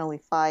then finally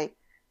fight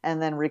and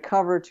then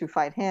recover to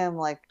fight him,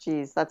 like,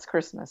 geez, that's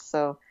Christmas.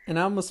 So, and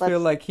I almost feel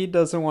like he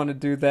doesn't want to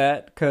do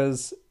that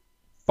because,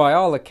 by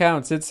all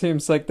accounts, it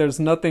seems like there's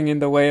nothing in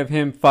the way of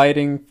him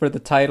fighting for the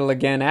title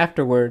again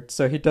afterward.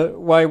 So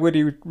why would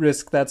he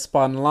risk that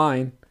spot in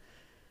line?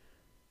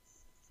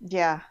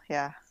 Yeah,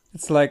 yeah.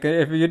 It's like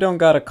if you don't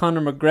got a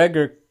Conor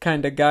McGregor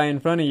kind of guy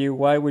in front of you,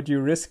 why would you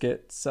risk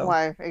it? So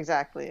why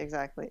exactly,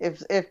 exactly.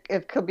 If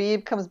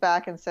Khabib comes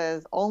back and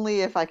says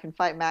only if I can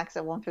fight Max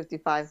at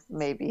 155,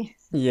 maybe.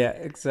 Yeah,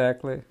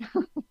 exactly.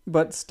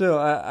 But still,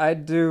 I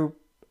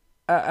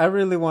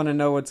really want to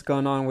know what's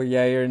going on with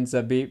Yair and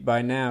Zabit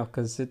by now,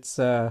 because it's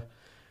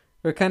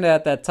we're kind of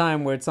at that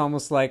time where it's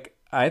almost like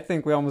I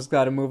think we almost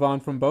got to move on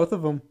from both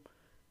of them.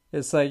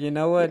 It's like, you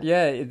know what?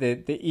 Yeah, the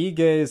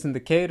Iges and the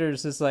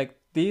Caters is like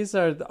these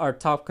are our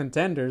top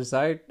contenders.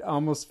 I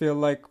almost feel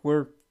like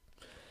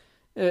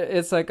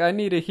it's like I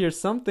need to hear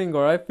something,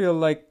 or I feel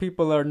like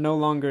people are no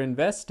longer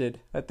invested.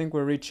 I think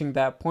we're reaching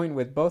that point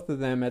with both of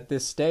them at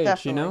this stage,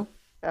 Definitely.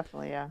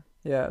 Definitely, yeah.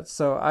 Yeah,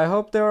 so I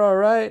hope they're all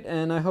right,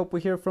 and I hope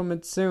we hear from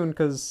it soon,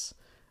 because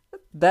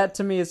that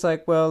to me is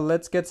like, well,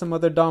 let's get some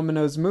other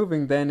dominoes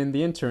moving then in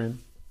the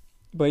interim.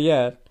 But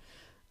yeah,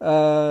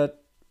 uh,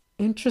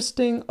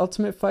 interesting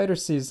Ultimate Fighter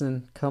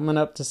season coming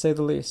up, to say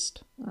the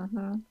least.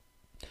 Mm-hmm.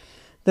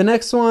 The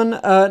next one,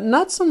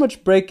 not so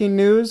much breaking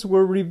news,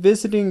 we're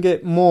revisiting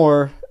it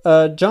more.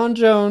 John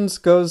Jones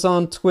goes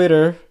on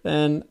Twitter,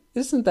 and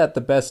isn't that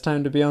the best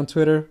time to be on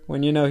Twitter,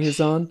 when you know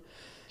he's on?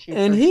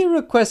 And he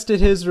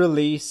requested his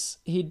release.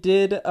 He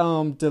did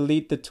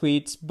delete the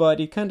tweets, but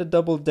he kind of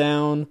doubled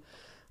down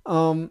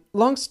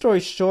Long story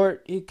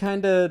short, he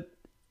kind of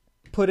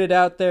put it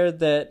out there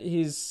that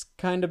he's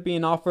kind of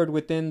being offered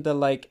within the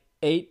like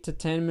 $8 to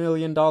 $10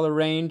 million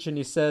range, and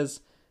he says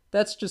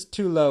that's just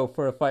too low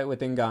for a fight with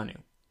Ngannou.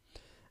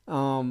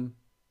 Um,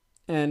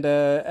 and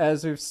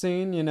as we've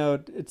seen,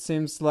 it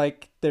seems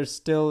like there's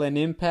still an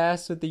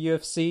impasse with the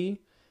UFC.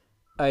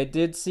 I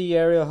did see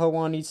Ariel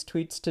Helwani's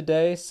tweets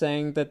today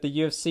saying that the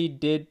UFC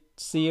did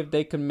see if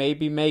they could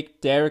maybe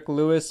make Derek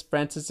Lewis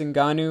Francis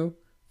Ngannou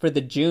for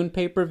the June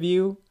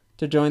pay-per-view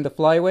to join the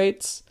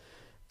flyweights,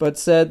 but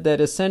said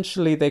that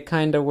essentially they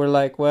kind of were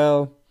like,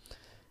 well,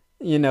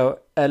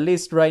 at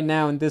least right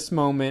now in this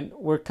moment,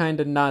 we're kind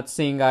of not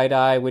seeing eye to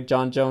eye with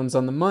Jon Jones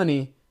on the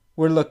money.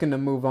 We're looking to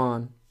move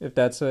on, if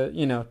that's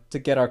to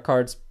get our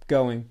cards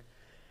going.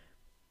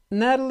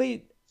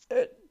 Natalie,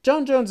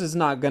 Jon Jones is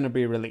not going to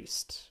be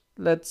released.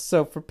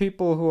 So for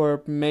people who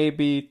are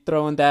maybe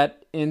throwing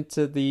that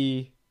into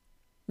the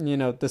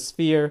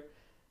sphere,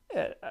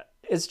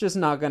 it's just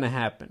not going to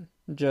happen.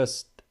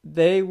 Just,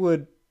 they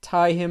would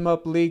tie him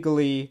up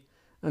legally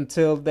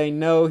until they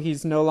know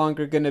he's no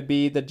longer going to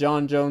be the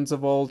Jon Jones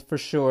of old for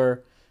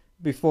sure,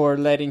 before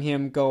letting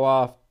him go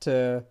off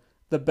to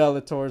the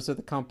Bellators of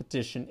the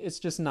competition. It's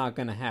just not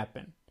going to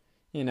happen.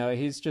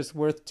 He's just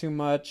worth too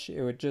much.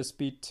 It would just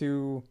be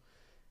too...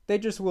 They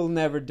just will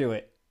never do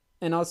it.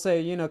 And I'll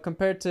say,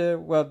 compared to,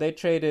 well, they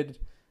traded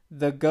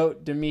the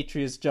GOAT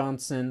Demetrius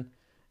Johnson.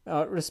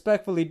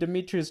 Respectfully,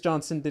 Demetrius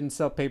Johnson didn't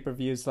sell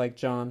pay-per-views like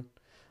Jon.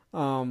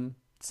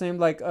 Same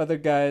like other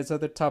guys,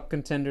 other top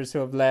contenders who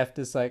have left.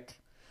 Is like,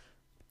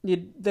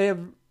 they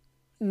have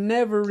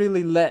never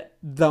really let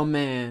the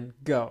man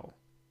go.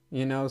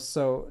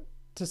 So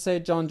to say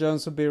Jon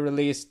Jones will be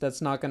released,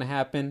 that's not going to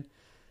happen.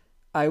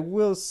 I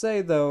will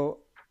say, though,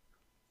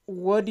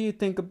 what do you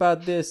think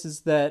about this?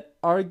 Is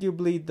that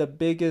arguably the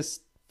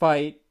biggest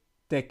fight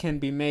that can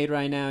be made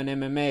right now in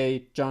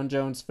MMA, Jon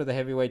Jones for the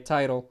heavyweight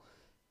title?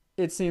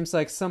 It seems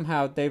like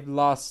somehow they've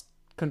lost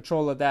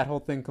control of that whole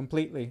thing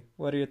completely.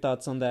 What are your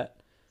thoughts on that?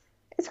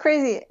 It's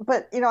crazy,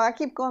 but I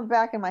keep going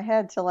back in my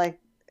head to, like,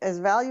 as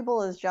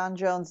valuable as Jon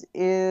Jones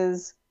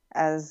is,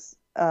 as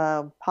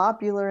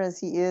popular as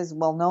he is,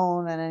 well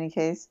known in any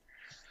case,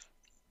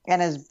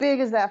 and as big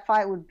as that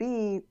fight would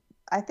be,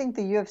 I think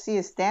the UFC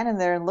is standing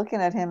there and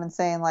looking at him and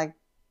saying, like,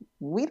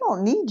 we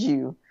don't need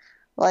you.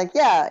 Like,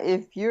 yeah,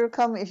 if you'll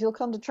come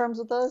to terms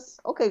with us,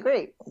 okay,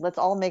 great. Let's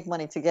all make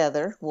money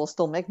together. We'll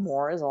still make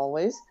more, as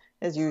always,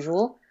 as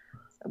usual.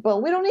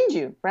 But we don't need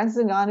you.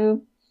 Francis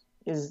Ngannou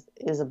is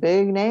a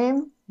big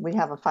name. We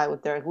have a fight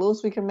with Derek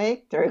Lewis we can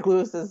make. Derek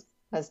Lewis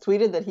has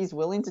tweeted that he's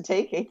willing to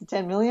take $8 to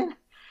 $10 million.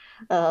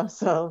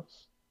 So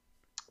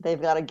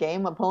they've got a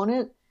game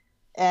opponent,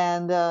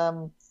 and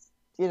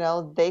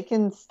they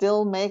can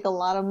still make a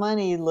lot of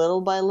money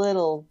little by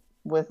little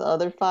with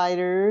other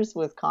fighters,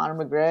 with Conor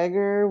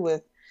McGregor,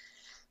 with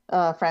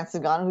Francis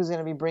Ngannou, who's going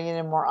to be bringing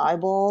in more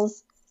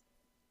eyeballs.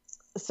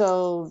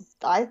 So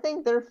I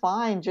think they're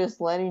fine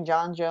just letting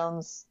Jon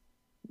Jones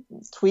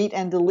tweet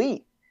and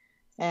delete.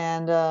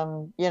 And,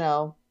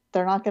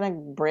 they're not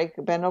going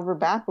to bend over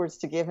backwards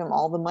to give him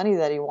all the money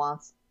that he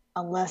wants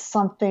unless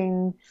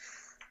something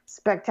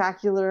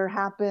spectacular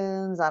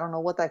happens. I don't know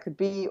what that could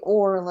be.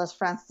 Or unless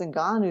Francis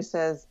Ngannou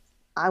says,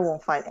 I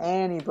won't fight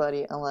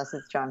anybody unless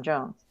it's Jon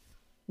Jones.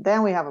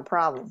 Then we have a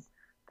problem.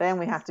 Then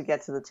we have to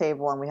get to the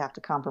table and we have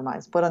to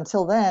compromise. But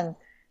until then,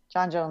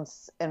 Jon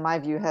Jones, in my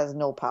view, has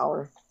no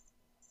power.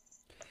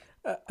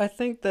 I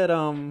think that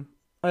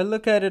I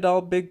look at it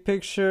all big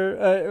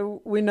picture.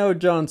 We know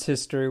Jon's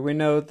history. We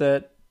know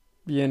that,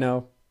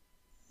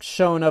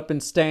 showing up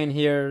and staying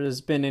here has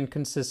been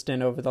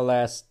inconsistent over the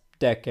last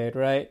decade,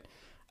 right?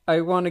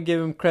 I want to give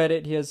him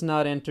credit. He has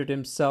not entered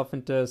himself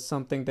into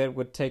something that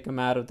would take him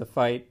out of the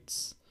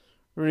fights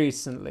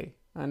recently.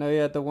 I know he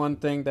had the one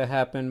thing that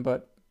happened,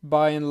 but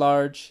by and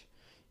large,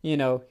 he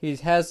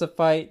has a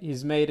fight.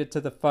 He's made it to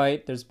the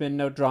fight. There's been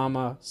no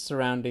drama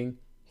surrounding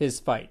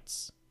his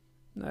fights.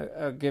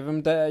 I'll give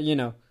him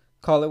the,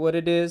 call it what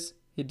it is.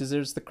 He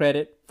deserves the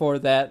credit for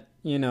that,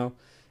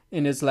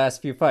 in his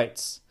last few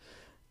fights.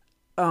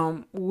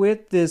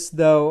 With this,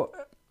 though,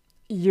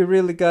 you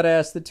really got to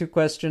ask the two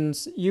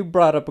questions. You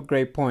brought up a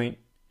great point.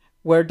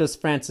 Where does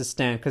Francis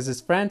stand? Because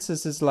if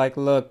Francis is like,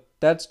 look,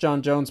 that's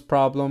Jon Jones'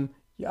 problem.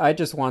 I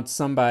just want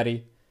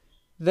somebody.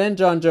 Then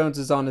Jon Jones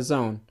is on his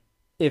own.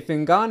 If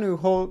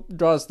Ngannou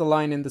draws the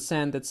line in the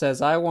sand that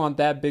says, I want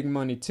that big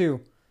money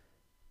too,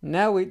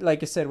 now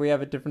like I said, we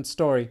have a different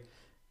story.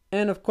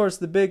 And of course,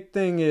 the big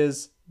thing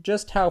is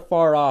just how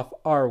far off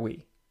are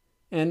we?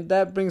 And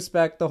that brings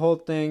back the whole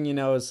thing,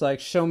 it's like,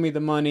 show me the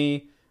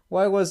money.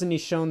 Why wasn't he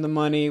shown the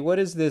money? What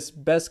is this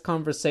best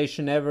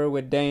conversation ever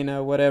with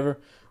Dana, whatever?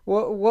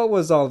 What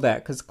was all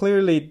that? Because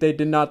clearly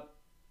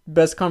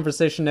best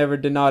conversation ever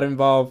did not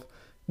involve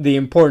the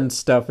important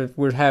stuff if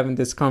we're having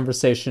this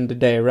conversation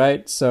today,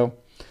 right? So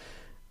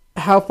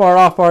how far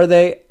off are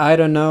they? I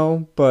don't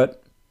know,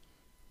 but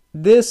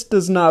this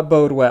does not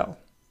bode well,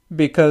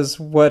 because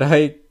what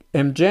I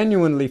am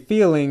genuinely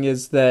feeling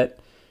is that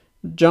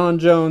Jon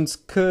Jones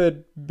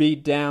could be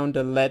down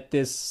to let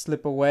this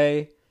slip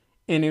away,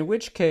 And in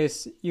which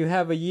case, you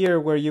have a year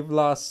where you've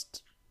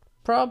lost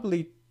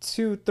probably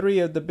two, three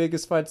of the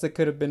biggest fights that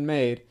could have been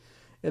made.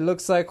 It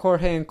looks like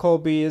Jorge and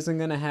Colby isn't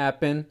going to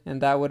happen,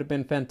 and that would have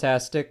been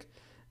fantastic.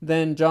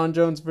 Then John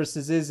Jones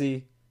versus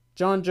Izzy.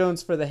 John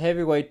Jones for the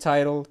heavyweight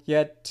title. You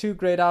had two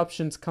great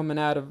options coming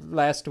out of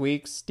last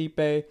week,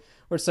 2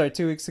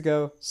 weeks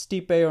ago,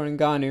 Stipe or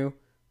Ngannou.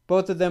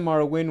 Both of them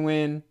are a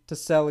win-win to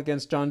sell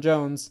against John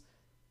Jones,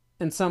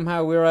 and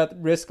somehow we're at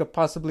risk of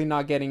possibly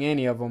not getting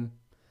any of them.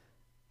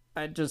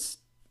 I just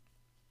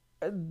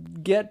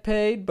get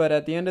paid, but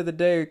at the end of the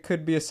day, it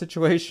could be a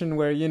situation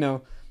where,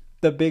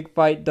 the big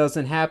fight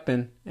doesn't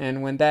happen.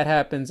 And when that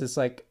happens, it's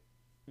like,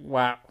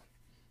 wow.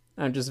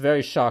 I'm just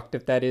very shocked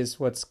if that is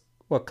what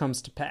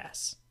comes to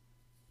pass.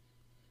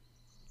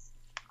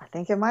 I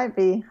think it might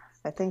be.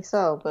 I think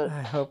so, but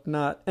I hope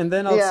not. And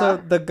then also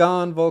yeah. the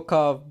Gane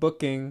Volkov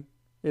booking.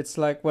 It's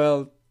like,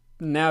 well,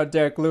 now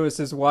Derek Lewis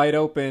is wide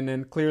open,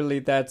 and clearly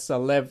that's a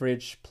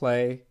leverage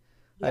play.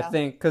 I Yeah.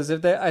 think because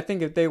if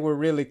they were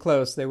really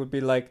close, they would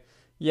be like,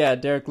 yeah,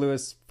 Derek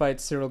Lewis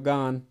fights Cyril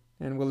Gane,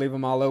 and we'll leave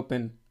them all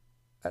open.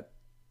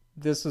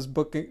 This was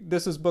booked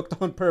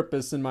on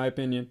purpose, in my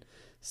opinion. I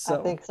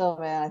So, think so,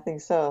 man. I think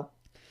so.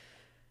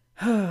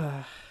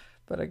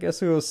 but I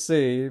guess we will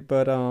see.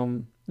 But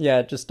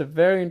yeah, just a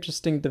very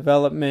interesting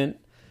development.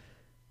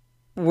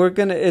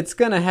 It's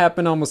gonna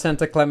happen almost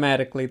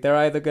anticlimactically. They're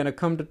either gonna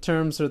come to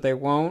terms or they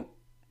won't,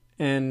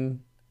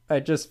 and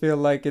I just feel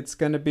like it's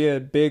gonna be a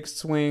big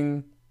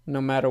swing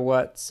no matter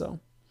what.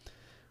 So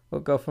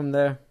we'll go from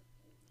there.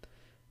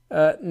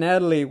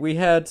 Natalie, we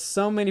had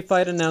so many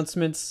fight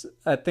announcements.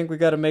 I think we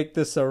got to make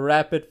this a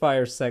rapid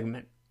fire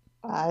segment.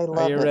 I Are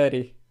love you it.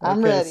 ready? I'm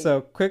Okay, ready. so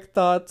quick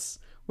thoughts.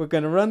 We're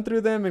going to run through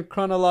them in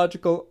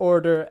chronological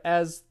order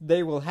as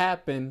they will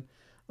happen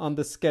on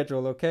the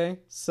schedule, okay?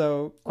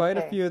 So, quite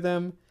a Okay. few of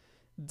them.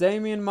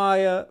 Damian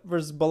Maya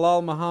versus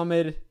Bilal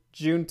Muhammad,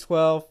 June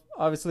 12th.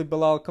 Obviously,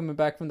 Bilal coming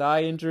back from the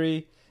eye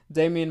injury.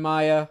 Damian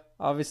Maya,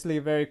 obviously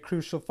a very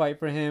crucial fight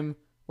for him.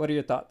 What are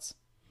your thoughts?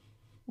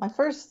 My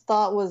first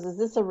thought was, is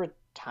this a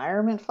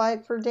retirement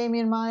fight for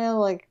Damian Maia?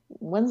 Like,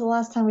 when's the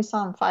last time we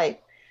saw him fight?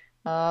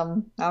 I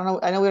don't know.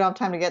 I know we don't have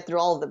time to get through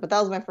all of it, but that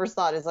was my first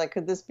thought. Is like,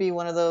 could this be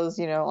one of those,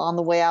 on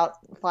the way out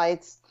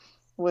fights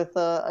with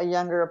a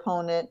younger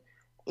opponent?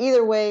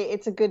 Either way,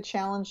 it's a good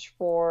challenge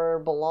for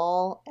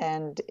Bilal,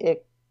 and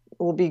it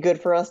will be good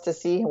for us to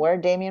see where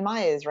Damian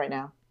Maia is right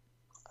now.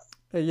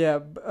 Yeah,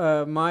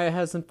 Maya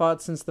hasn't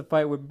fought since the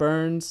fight with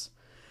Burns.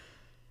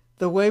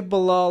 The way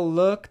Bilal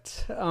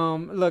looked,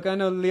 look, I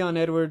know Leon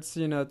Edwards,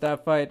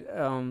 that fight,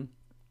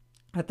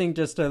 I think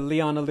just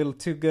Leon a little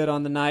too good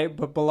on the night,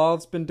 but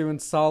Bilal's been doing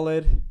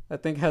solid. I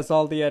think has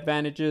all the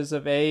advantages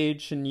of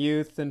age and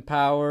youth and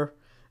power.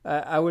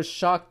 I was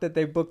shocked that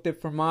they booked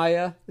it for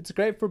Maya. It's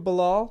great for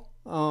Bilal,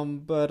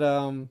 but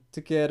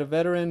to get a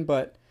veteran,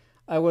 but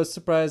I was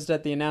surprised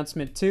at the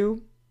announcement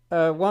too.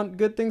 Want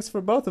good things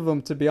for both of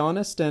them, to be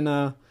honest,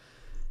 and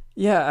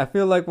yeah, I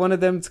feel like one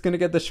of them's gonna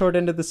get the short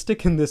end of the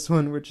stick in this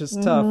one, which is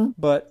tough. Hmm.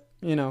 But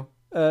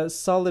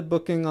solid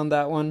booking on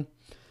that one.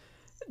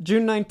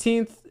 June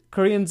 19th,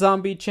 Korean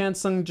Zombie Chan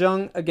Sung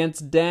Jung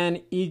against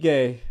Dan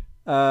Ige.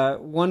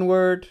 One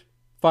word,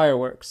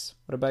 fireworks.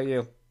 What about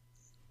you?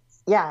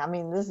 Yeah, I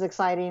mean, this is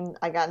exciting.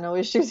 I got no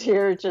issues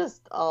here.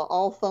 Just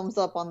all thumbs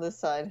up on this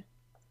side.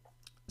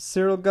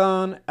 Cyril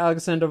Gane,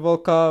 Alexander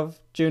Volkov,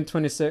 June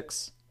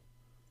 26th.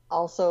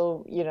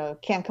 Also,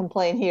 can't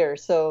complain here.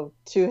 So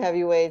two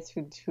heavyweights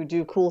who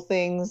do cool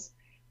things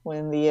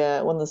when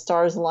the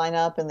stars line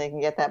up and they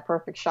can get that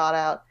perfect shot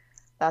out.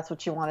 That's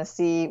what you want to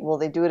see. Will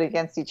they do it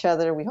against each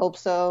other? We hope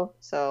so.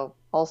 So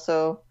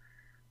also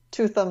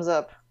two thumbs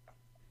up.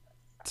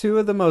 Two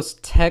of the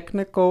most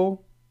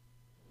technical,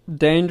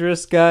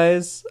 dangerous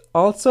guys.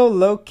 Also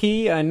low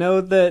key, I know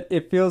that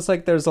it feels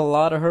like there's a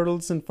lot of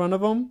hurdles in front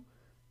of them.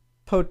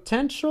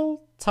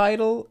 Potential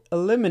title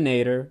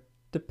eliminator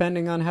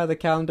depending on how the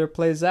calendar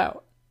plays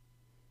out.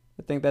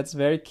 I think that's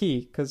very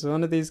key because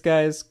one of these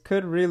guys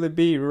could really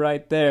be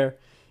right there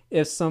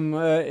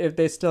if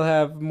they still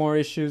have more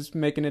issues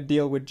making a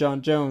deal with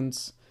John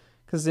Jones,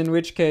 because in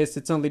which case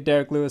it's only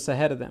Derek Lewis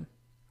ahead of them.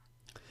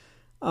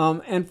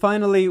 And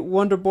finally,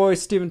 Wonder Boy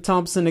Stephen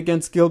Thompson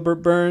against Gilbert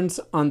Burns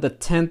on the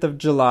 10th of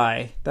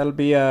July. That'll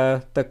be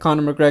the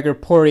Conor McGregor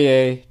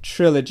Poirier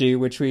trilogy,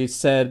 which we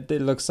said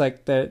it looks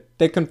like that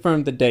they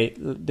confirmed the date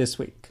this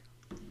week.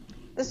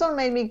 This one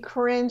made me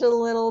cringe a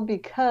little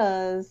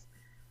because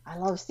I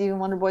love Stephen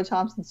Wonderboy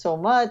Thompson so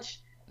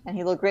much, and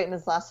he looked great in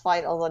his last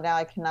fight, although now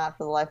I cannot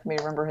for the life of me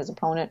remember his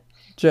opponent.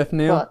 Jeff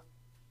Neal? But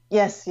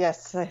yes,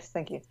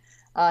 thank you.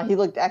 He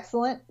looked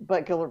excellent,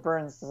 but Gilbert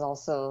Burns is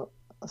also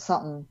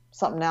something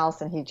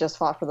else, and he just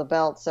fought for the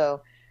belt,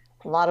 so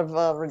a lot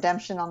of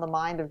redemption on the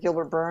mind of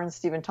Gilbert Burns.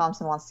 Stephen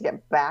Thompson wants to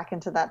get back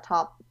into that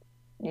top,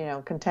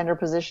 contender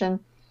position,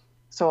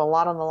 so a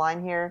lot on the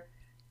line here.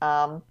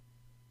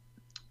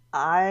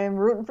 I'm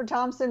rooting for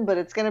Thompson, but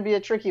it's going to be a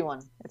tricky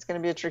one. It's going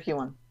to be a tricky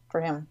one for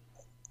him.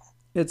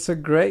 It's a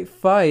great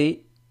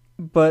fight,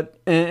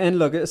 but and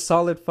look, a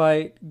solid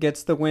fight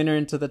gets the winner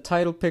into the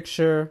title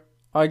picture.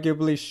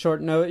 arguably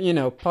short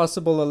note,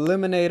 possible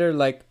eliminator.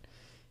 Like,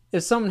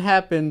 if something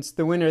happens,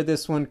 the winner of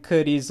this one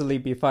could easily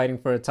be fighting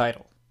for a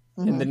title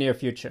in the near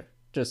future.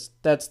 Just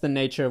that's the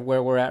nature of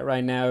where we're at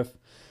right now.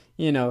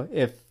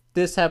 If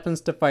this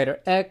happens to fighter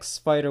X,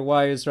 fighter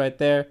Y is right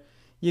there.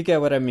 You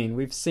get what I mean.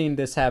 We've seen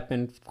this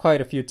happen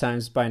quite a few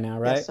times by now,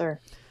 right? Yes, sir.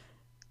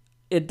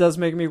 It does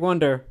make me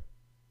wonder,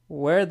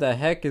 where the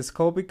heck is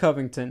Colby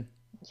Covington?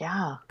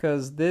 Yeah.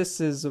 Because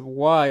this is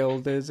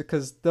wild.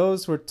 Because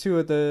those were two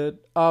of the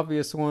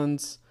obvious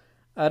ones.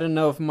 I don't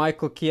know if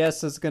Michael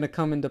Chiesa is going to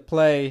come into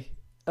play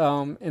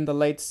in the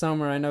late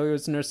summer. I know he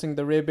was nursing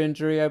the rib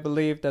injury, I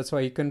believe. That's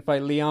why he couldn't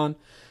fight Leon.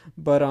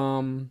 But,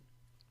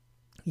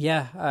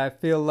 yeah, I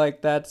feel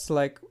like that's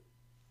like...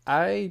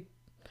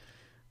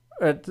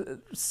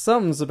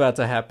 something's about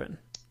to happen.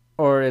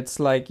 Or it's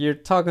like you're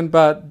talking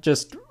about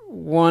just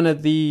one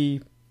of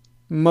the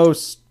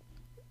most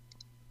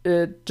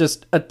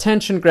just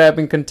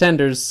attention-grabbing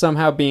contenders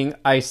somehow being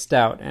iced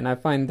out. And I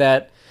find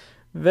that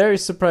very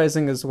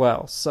surprising as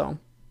well. So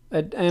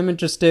I am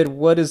interested,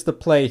 what is the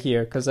play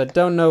here? Because I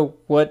don't know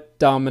what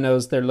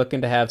dominoes they're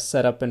looking to have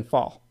set up in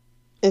fall.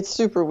 It's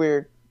super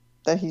weird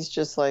that he's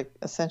just like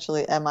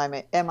essentially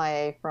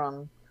MIA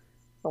from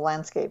the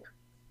landscape,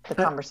 the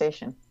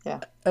conversation. Yeah.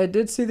 I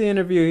did see the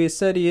interview. He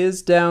said he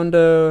is down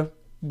to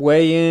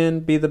weigh in,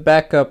 be the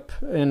backup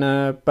in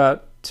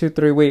about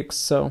 2-3 weeks.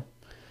 So,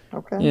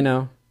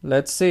 okay.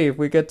 Let's see if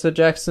we get to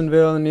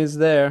Jacksonville and he's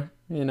there.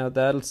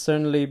 That'll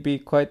certainly be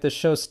quite the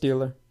show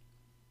stealer.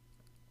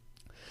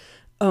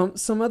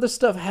 Some other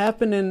stuff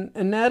happening.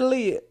 And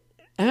Natalie,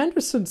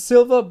 Anderson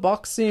Silva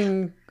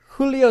boxing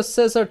Julio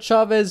Cesar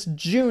Chavez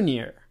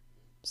Jr.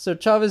 So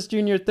Chavez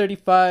Jr.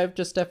 35,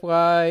 just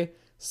FYI.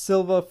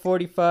 Silva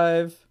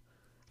 45.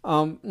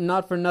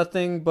 Not for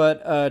nothing,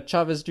 but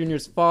Chavez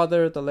Jr.'s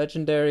father, the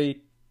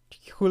legendary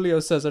Julio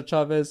Cesar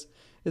Chavez,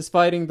 is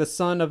fighting the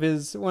son of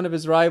one of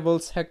his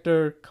rivals,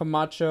 Hector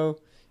Camacho.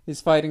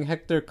 He's fighting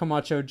Hector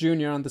Camacho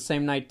Jr. on the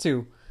same night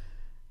too.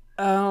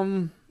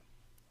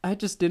 I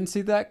just didn't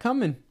see that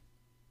coming.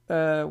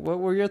 What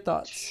were your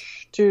thoughts?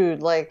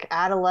 Dude, like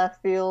out of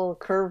left field,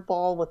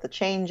 curveball with the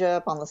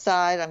changeup on the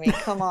side. I mean,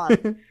 come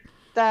on.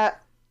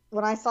 That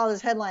when I saw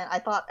this headline,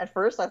 at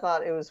first I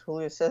thought it was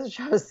Julio Cesar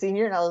Chavez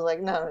Sr. and I was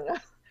like, no.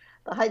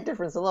 The height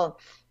difference alone.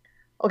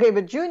 Okay,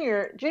 but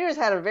Junior's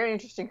had a very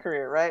interesting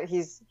career, right?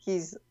 He's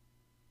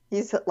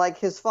like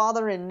his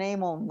father in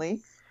name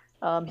only.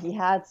 He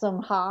had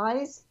some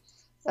highs.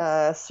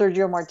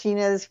 Sergio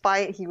Martinez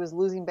fight, he was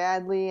losing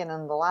badly, and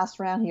in the last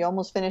round he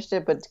almost finished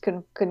it, but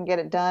couldn't get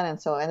it done,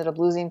 and so ended up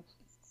losing.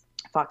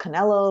 Fought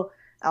Canelo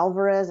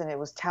Alvarez, and it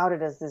was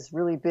touted as this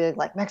really big,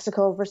 like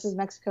Mexico versus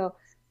Mexico.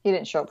 He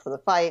didn't show up for the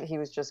fight. He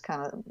was just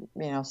kind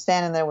of,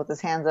 standing there with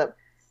his hands up.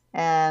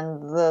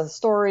 And the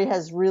story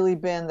has really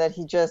been that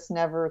he just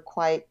never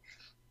quite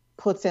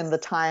puts in the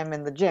time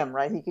in the gym,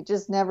 right? He could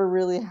just never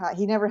really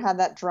he never had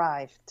that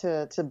drive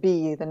to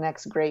be the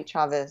next great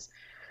Chavez,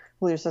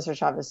 Julio Cesar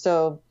Chavez.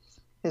 So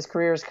his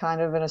career is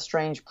kind of in a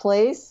strange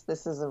place.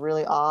 This is a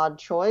really odd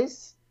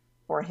choice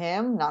for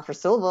him, not for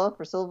Silva.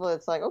 For Silva,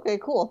 it's like, okay,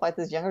 cool. I'll fight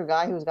this younger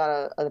guy who's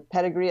got a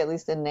pedigree, at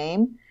least in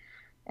name,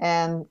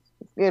 and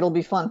it'll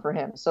be fun for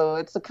him. So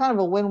it's a kind of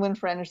a win-win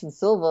for Anderson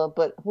Silva.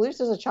 But Julio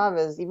Cesar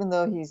Chavez, even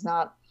though he's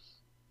not,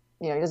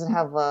 he doesn't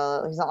have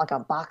he's not like a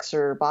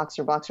boxer,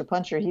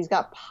 puncher. He's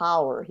got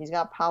power. He's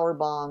got power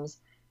bombs,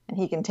 and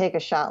he can take a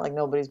shot like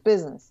nobody's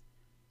business.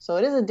 So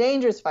it is a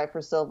dangerous fight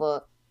for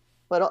Silva.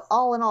 But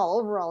all in all,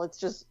 overall, it's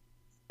just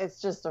a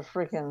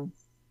freaking,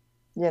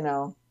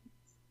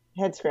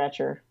 head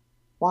scratcher.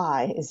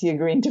 Why is he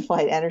agreeing to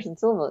fight Anderson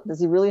Silva? Does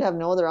he really have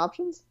no other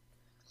options?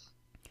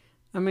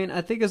 I mean,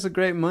 I think it's a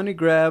great money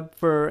grab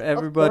for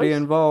everybody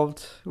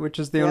involved, which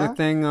is the only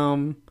thing.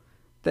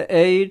 The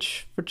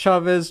age for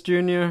Chavez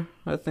Jr.,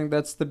 I think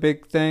that's the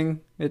big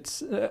thing.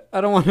 It's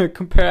I don't want to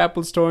compare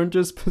apples to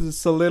oranges because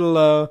it's a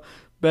little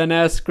Ben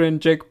Askren,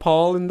 Jake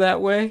Paul in that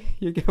way.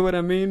 You get what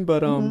I mean?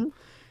 But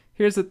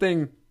here's the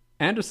thing.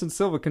 Anderson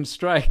Silva can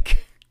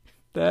strike.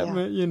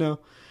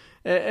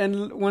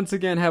 And once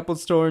again,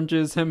 apples to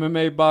oranges,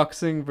 MMA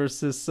boxing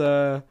versus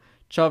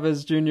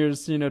Chavez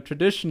Jr.'s,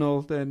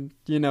 traditional and,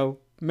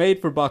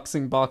 made for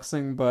boxing.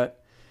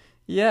 But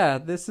yeah,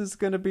 this is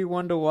going to be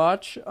one to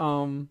watch.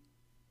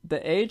 The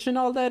age and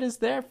all that is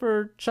there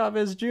for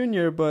Chavez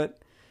Jr.,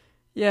 but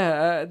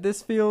yeah,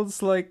 this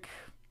feels like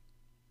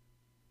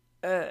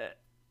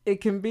it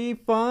can be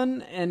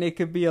fun and it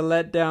could be a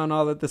letdown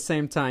all at the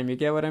same time. You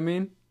get what I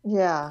mean?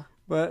 Yeah.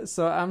 But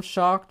so I'm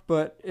shocked,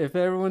 but if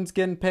everyone's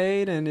getting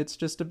paid and it's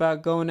just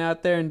about going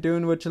out there and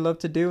doing what you love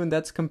to do, and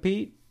that's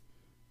compete,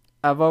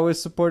 I've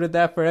always supported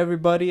that for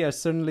everybody. I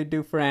certainly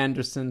do for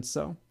Anderson.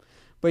 So,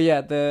 but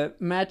yeah, the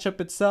matchup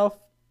itself,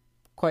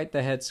 quite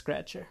the head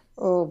scratcher.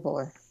 Oh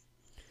boy.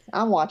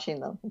 I'm watching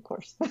them, of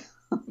course.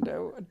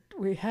 No,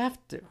 we have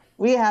to.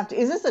 We have to.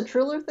 Is this a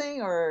Triller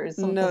thing or is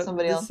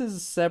somebody else? This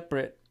is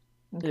separate.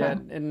 Okay. Yeah,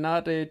 and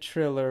not a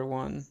Triller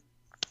one.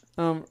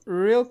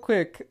 Real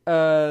quick,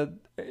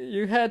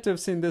 you had to have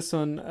seen this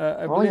one.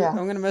 I believe I'm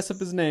going to mess up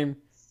his name.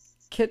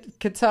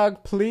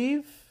 Kitag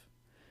Pleave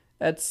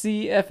at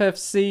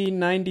CFFC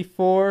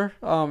 94.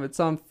 It's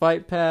on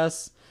Fight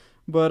Pass.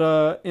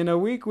 But in a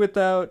week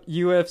without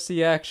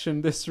UFC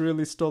action, this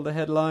really stole the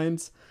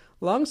headlines.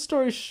 Long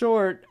story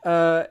short,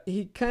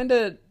 he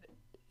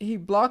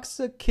blocks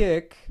a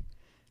kick.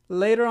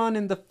 Later on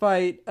in the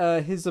fight,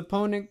 his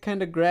opponent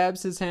kind of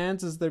grabs his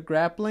hands as they're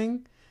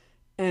grappling,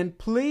 and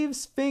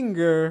Pleave's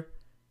finger,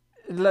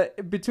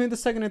 between the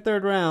second and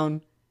third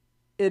round,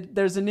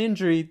 there's an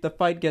injury. The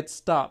fight gets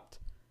stopped.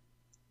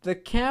 The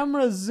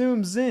camera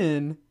zooms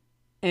in,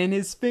 and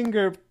his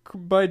finger,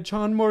 by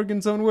John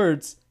Morgan's own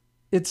words,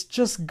 it's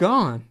just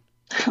gone.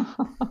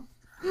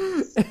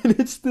 And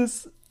it's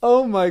this,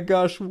 oh my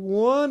gosh,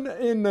 one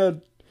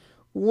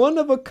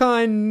of a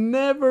kind,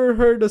 never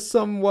heard of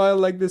something wild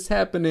like this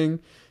happening.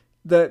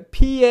 The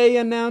PA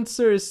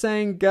announcer is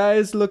saying,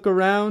 guys, look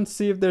around,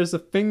 see if there's a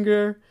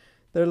finger.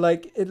 They're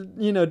like,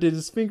 did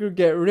his finger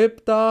get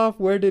ripped off?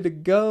 Where did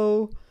it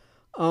go?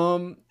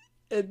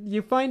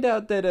 You find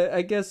out that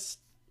I guess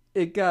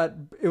it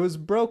was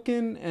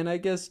broken, and I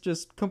guess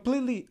just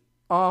completely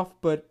off,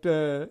 but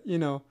the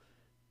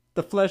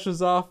flesh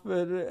was off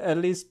at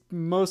least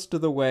most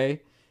of the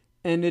way,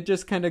 and it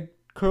just kind of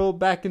curled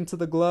back into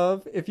the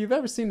glove. If you've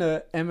ever seen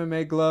a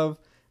MMA glove,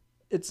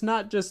 it's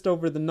not just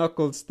over the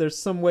knuckles. There's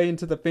some way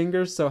into the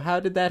fingers. So how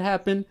did that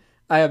happen?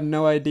 I have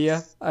no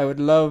idea. I would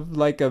love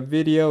like a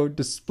video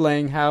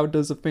displaying how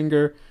does a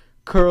finger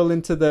curl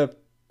into the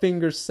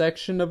finger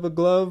section of a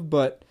glove,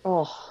 but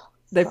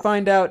they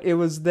find out it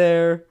was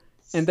there,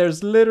 and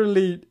there's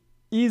literally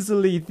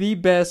easily the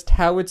best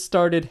how it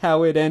started,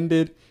 how it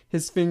ended.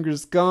 His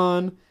finger's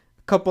gone.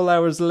 A couple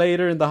hours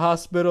later in the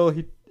hospital,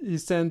 he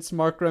sends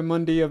Mark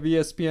Raimondi of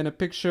ESPN a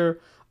picture.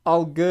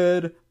 All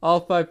good. All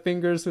 5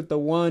 fingers with the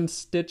one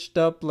stitched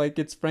up like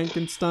it's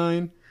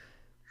Frankenstein.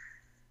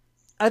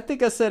 I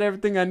think I said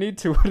everything I need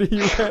to.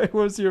 What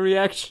was your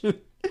reaction?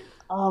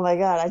 Oh my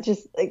God.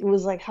 It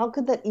was like, how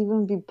could that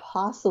even be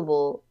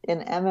possible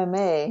in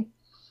MMA?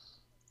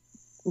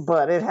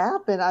 But it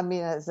happened. I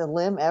mean, has a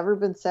limb ever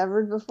been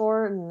severed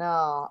before?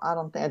 No, I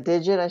don't think. A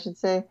digit, I should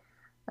say.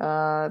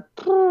 That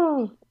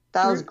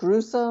was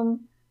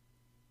gruesome.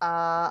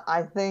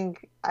 I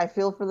think I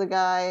feel for the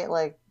guy.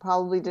 Like,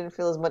 probably didn't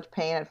feel as much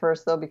pain at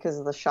first though because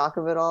of the shock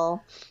of it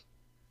all.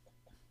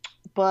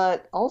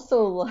 But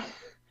also,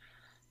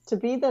 to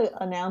be the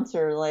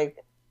announcer, like,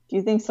 do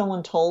you think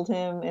someone told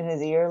him in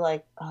his ear,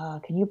 like,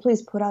 can you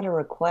please put out a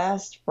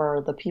request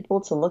for the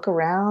people to look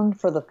around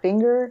for the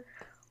finger?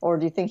 Or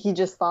do you think he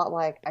just thought,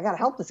 like, I gotta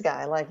help this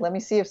guy. Like, let me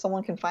see if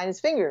someone can find his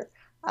finger.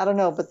 I don't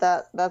know, but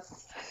that's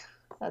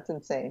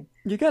insane.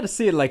 You gotta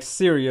see it like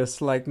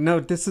serious. Like, no,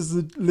 this is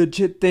a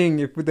legit thing.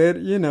 If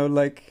that,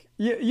 like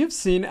you've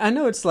seen. I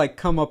know it's like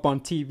come up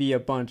on TV a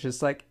bunch.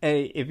 It's like,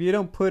 hey, if you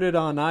don't put it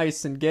on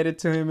ice and get it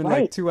to him in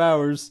like 2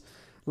 hours,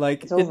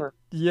 like it's over.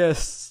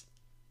 Yes.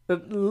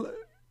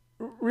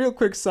 Real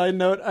quick side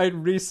note: I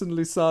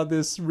recently saw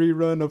this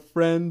rerun of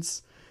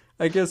Friends.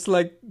 I guess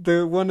like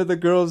one of the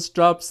girls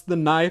drops the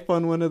knife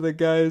on one of the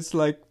guys'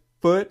 like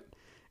foot,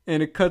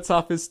 and it cuts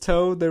off his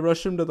toe. They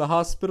rush him to the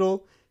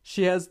hospital.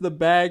 She has the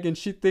bag, and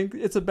she thinks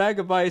it's a bag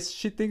of ice.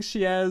 She thinks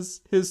she has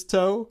his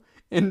toe.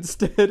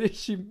 Instead,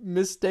 she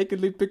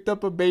mistakenly picked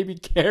up a baby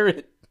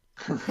carrot.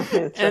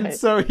 And right.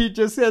 So he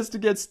just has to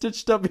get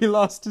stitched up. He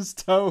lost his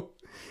toe.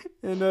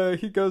 And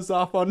he goes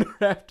off on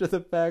her after the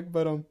fact.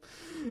 But,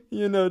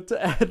 to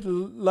add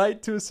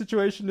light to a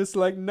situation, it's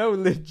like, no,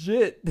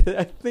 legit.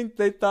 I think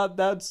they thought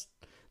that's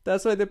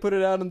why they put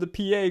it out on the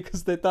PA,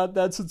 because they thought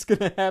that's what's going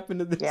to happen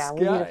to this guy. Yeah,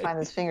 we need to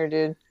find this finger,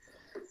 dude.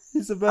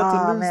 He's about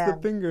to lose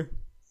the finger.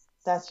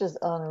 That's just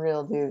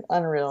unreal, dude.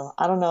 Unreal.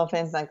 I don't know if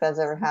anything like that's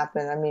ever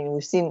happened. I mean,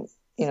 we've seen,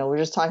 we're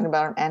just talking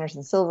about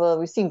Anderson Silva.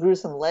 We've seen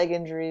gruesome leg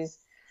injuries,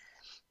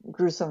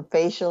 gruesome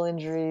facial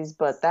injuries,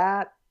 but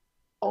that,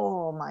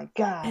 oh my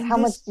God, and how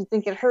much do you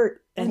think it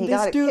hurt? And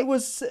this dude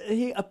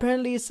he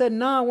apparently said,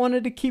 no, I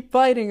wanted to keep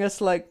fighting.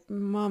 It's like,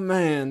 my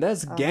man,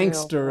 that's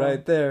gangster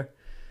right there.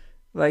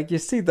 Like, you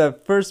see the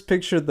first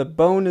picture, the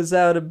bone is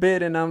out a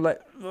bit, and I'm like,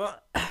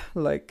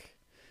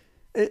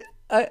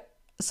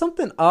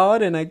 something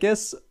odd, and I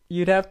guess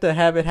you'd have to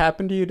have it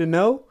happen to you to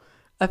know.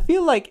 I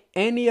feel like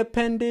any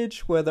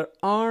appendage, whether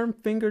arm,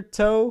 finger,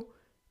 toe,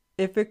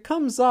 if it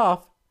comes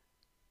off,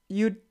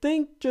 you'd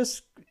think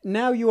just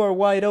now you are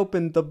wide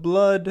open. The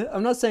blood,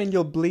 I'm not saying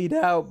you'll bleed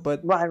out,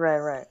 but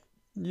right.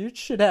 You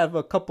should have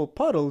a couple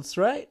puddles,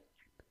 right?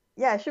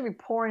 Yeah, it should be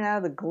pouring out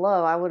of the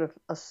glove, I would have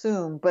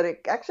assumed, but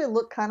it actually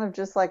looked kind of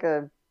just like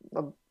a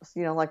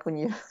like when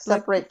you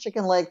separate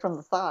chicken leg from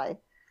the thigh,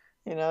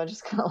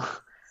 just kind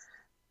of.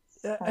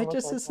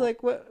 It's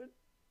like what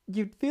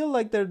you'd feel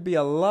like there'd be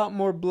a lot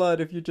more blood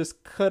if you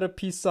just cut a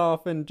piece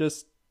off and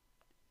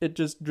it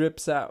just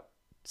drips out.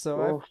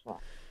 So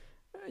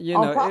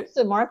props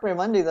to Mark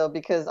Raimondi though,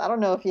 because I don't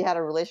know if he had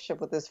a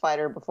relationship with this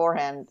fighter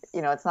beforehand.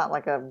 It's not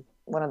like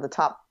one of the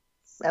top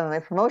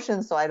MMA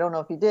promotions, so I don't know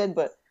if he did,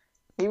 but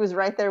he was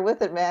right there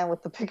with it, man,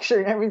 with the picture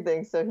and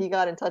everything. So he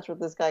got in touch with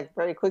this guy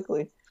very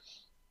quickly.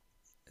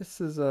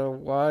 This is a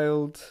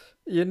wild.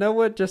 You know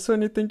what? Just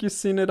when you think you've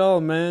seen it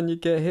all, man, you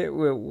get hit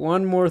with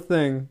one more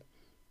thing.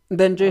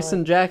 Then Uh,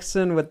 Jason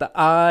Jackson with the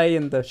eye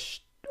and the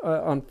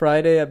on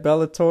Friday at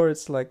Bellator.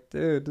 It's like,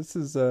 dude, this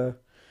is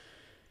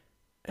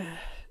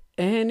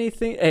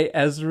anything. Hey,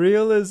 as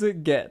real as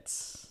it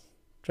gets.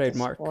 the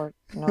Trademark. sport,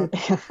 no.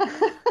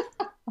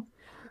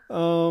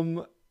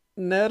 Um,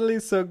 Natalie,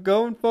 so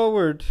going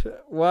forward,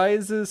 why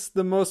is this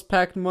the most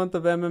packed month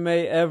of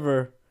MMA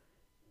ever?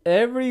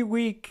 Every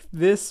week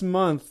this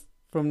month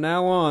from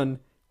now on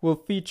will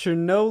feature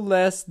no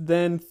less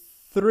than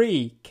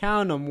three,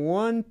 count them,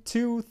 one,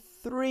 two,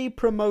 three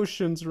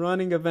promotions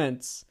running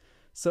events.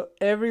 So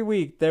every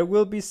week there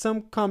will be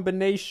some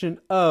combination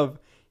of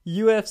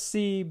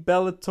UFC,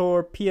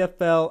 Bellator,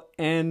 PFL,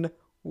 and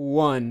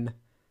one.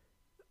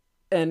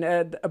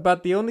 And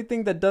about the only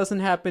thing that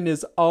doesn't happen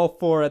is all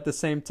four at the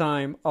same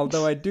time.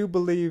 Although I do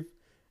believe,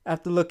 I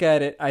have to look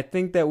at it, I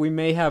think that we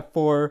may have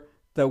four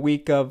the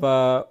week of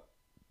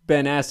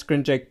Ben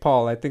Askren, Jake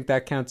Paul. I think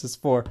that counts as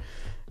four.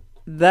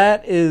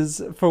 That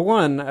is, for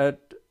one,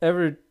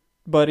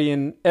 everybody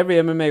in every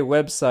MMA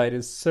website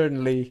is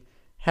certainly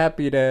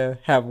happy to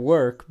have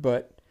work,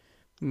 but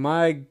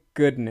my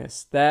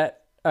goodness,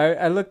 that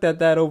I looked at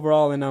that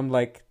overall and I'm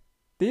like,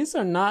 these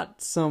are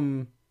not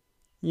some,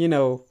 you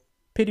know,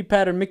 pity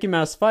patter Mickey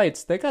Mouse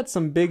fights. They got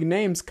some big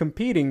names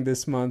competing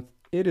this month.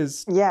 It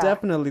is Yeah,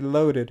 definitely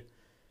loaded.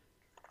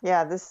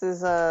 yeah. This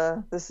is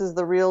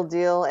the real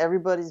deal.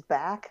 Everybody's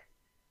back.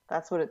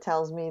 That's what it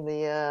tells me.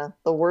 The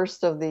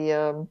worst of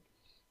the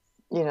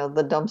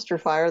the dumpster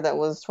fire that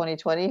was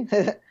 2020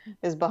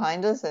 is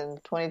behind us,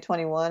 and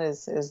 2021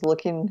 is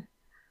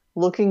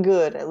looking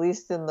good, at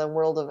least in the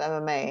world of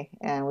MMA.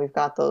 And we've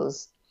got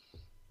those,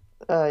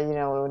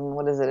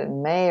 what is it,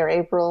 in May or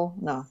April?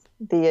 No,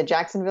 the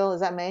Jacksonville,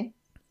 is that May?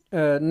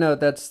 No,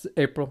 that's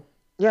April.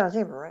 Yeah, it's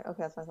April, right?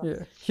 Okay, that's what I thought. Yeah,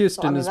 So I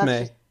Houston mean, is that's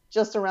May.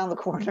 just around the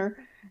corner,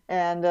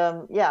 and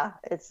yeah,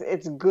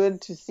 it's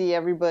good to see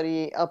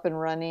everybody up and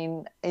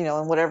running, in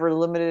whatever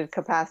limited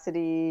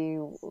capacity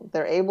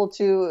they're able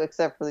to,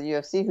 except for the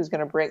UFC, who's going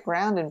to break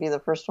ground and be the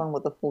first one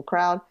with a full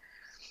crowd.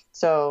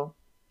 So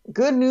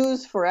good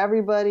news for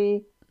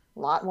everybody. A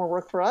lot more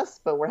work for us,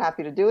 but we're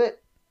happy to do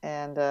it.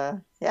 And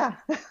yeah,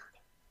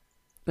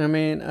 I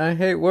mean, I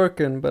hate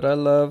working, but I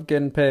love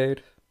getting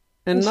paid.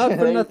 And not for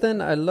there you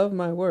nothing, I love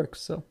my work,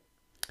 so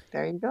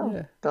there you go.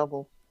 yeah,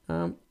 Double.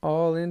 I'm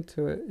all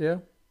into it. Yeah.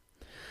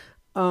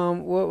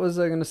 What was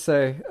I gonna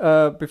say?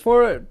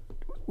 Before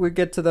we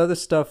get to the other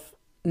stuff,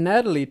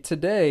 Natalie,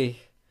 today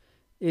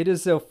it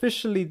is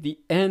officially the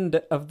end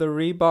of the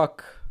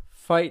Reebok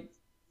fight.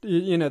 The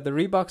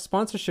Reebok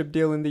sponsorship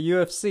deal in the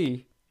UFC.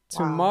 Wow.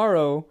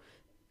 Tomorrow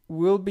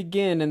will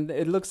begin, and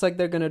it looks like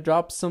they're gonna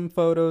drop some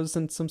photos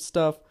and some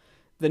stuff.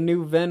 The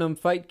new Venom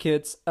fight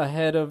kits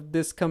ahead of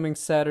this coming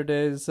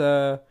Saturday's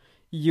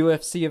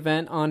UFC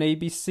event on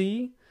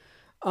ABC.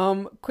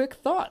 Quick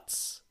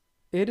thoughts.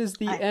 It is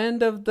the I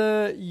end of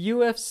the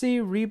UFC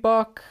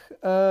Reebok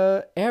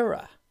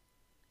era.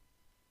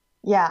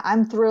 Yeah,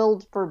 I'm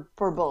thrilled for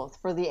both.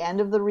 For the end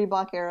of the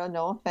Reebok era,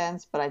 no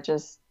offense, but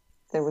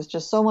there was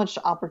just so much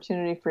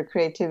opportunity for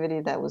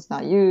creativity that was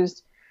not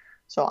used.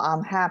 So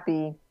I'm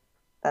happy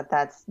that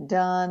that's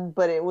done.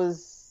 But it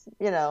was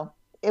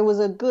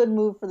a good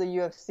move for the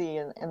UFC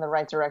in the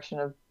right direction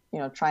of,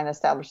 trying to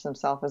establish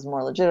themselves as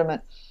more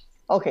legitimate.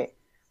 Okay,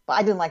 but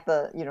I didn't like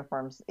the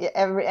uniforms.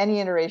 Any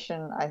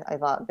iteration, I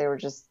thought they were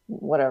just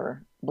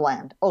whatever,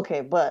 bland.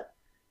 Okay, but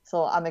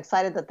so I'm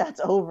excited that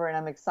that's over, and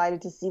I'm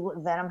excited to see what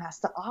Venom has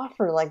to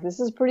offer. Like, this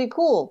is pretty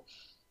cool.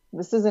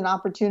 This is an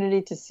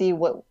opportunity to see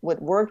what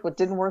worked, what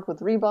didn't work with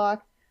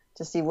Reebok,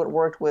 to see what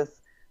worked with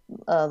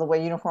the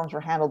way uniforms were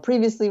handled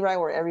previously, right,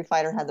 where every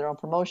fighter had their own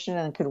promotion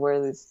and could wear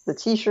the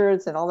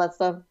T-shirts and all that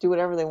stuff, do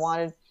whatever they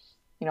wanted.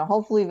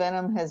 Hopefully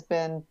Venom has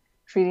been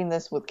treating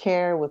this with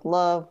care, with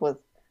love, with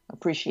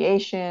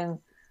appreciation,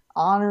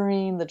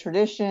 honoring the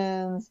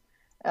traditions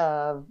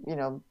of,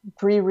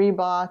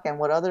 pre-Reebok and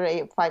what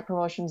other fight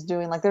promotions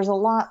doing. Like, there's a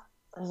lot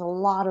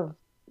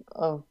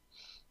of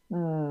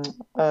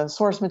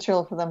source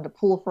material for them to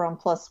pull from,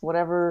 plus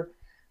whatever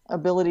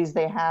abilities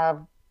they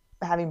have,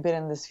 having been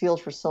in this field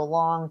for so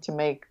long, to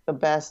make the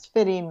best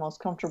fitting, most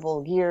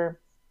comfortable gear.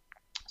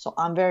 So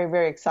I'm very,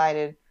 very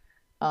excited.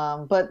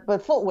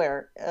 But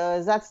footwear,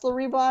 is that still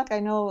Reebok? I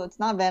know it's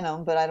not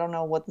Venom, but I don't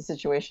know what the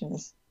situation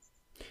is.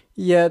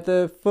 Yeah,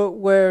 the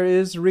footwear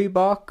is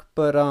Reebok,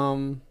 but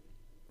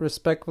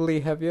respectfully,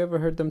 have you ever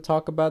heard them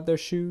talk about their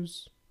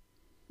shoes?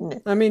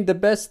 I mean, the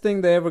best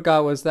thing they ever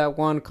got was that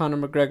one Conor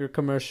McGregor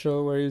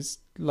commercial where he's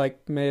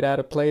like made out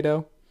of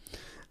Play-Doh.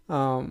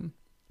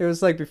 It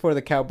was like before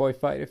the cowboy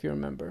fight, if you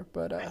remember.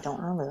 But I don't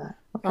remember that.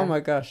 oh Okay. my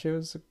gosh, it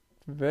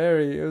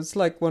was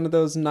like one of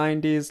those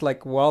 '90s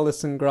like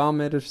Wallace and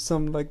Gromit or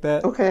something like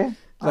that. Okay.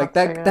 I'll Like have to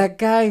check that it out. that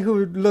guy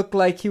who looked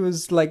like he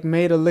was like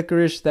made of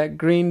licorice, that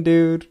green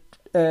dude.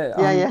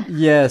 Yeah, yeah.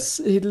 Yes,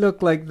 he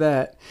looked like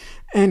that.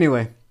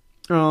 Anyway,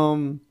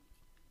 um,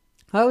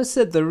 I always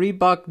said the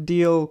Reebok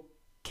deal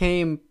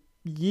came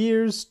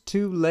years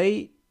too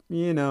late.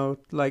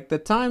 Like the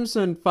times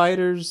when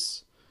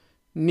fighters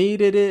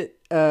needed it,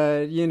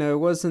 it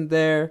wasn't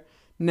there.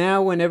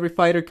 Now, when every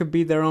fighter could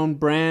be their own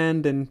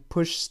brand and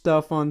push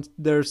stuff on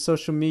their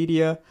social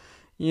media,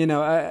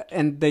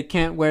 and they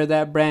can't wear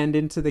that brand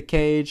into the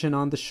cage and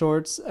on the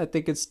shorts, I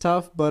think it's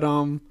tough. But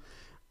I'm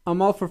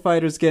all for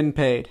fighters getting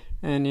paid,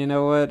 and you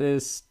know what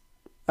is.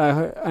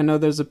 I know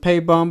there's a pay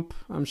bump.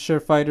 I'm sure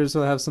fighters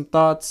will have some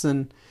thoughts,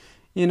 and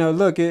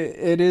look,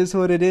 it is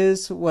what it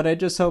is. What I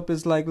just hope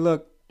is like,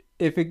 look,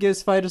 if it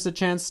gives fighters a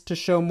chance to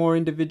show more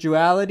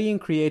individuality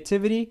and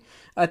creativity,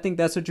 I think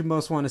that's what you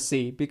most want to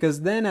see,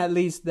 because then at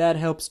least that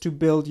helps to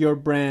build your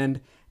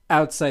brand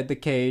outside the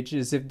cage,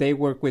 is if they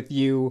work with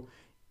you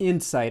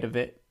inside of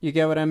it. You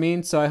get what I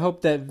mean? So I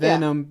hope that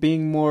Venom,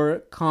 being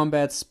more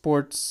combat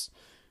sports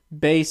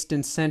based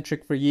and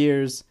centric for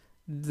years,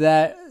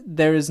 that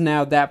there is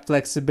now that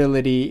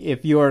flexibility.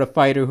 If you are a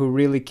fighter who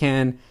really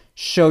can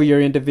show your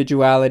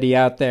individuality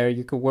out there,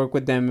 you could work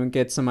with them and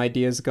get some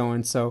ideas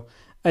going. So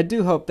I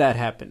do hope that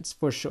happens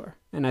for sure.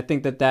 And I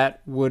think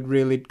that would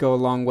really go a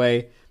long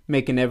way,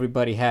 making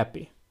everybody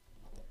happy.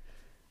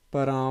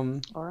 But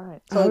all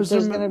right. So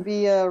there's going to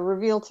be a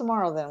reveal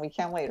tomorrow then. We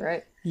can't wait,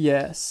 right?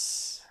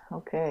 Yes.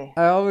 Okay.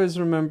 I always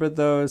remember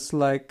those,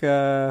 like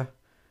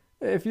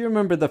if you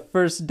remember the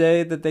first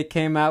day that they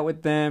came out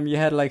with them, you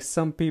had like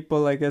some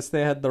people, I guess they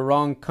had the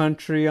wrong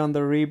country on the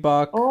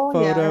Reebok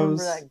photos. Yeah, I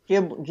remember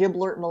that.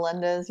 Giblert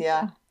Melendez,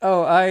 yeah.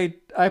 Oh,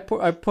 I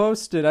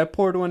posted. I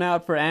poured one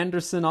out for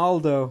Anderson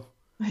Aldo.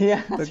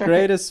 Yeah, the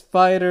greatest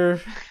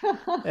fighter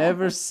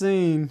ever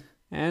seen.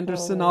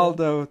 Anderson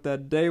Aldo,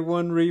 that day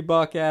one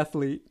Reebok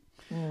athlete.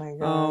 Oh my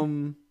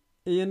God.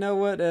 You know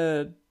what?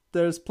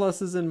 There's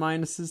pluses and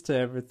minuses to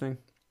everything.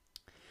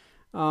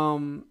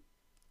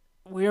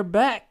 We're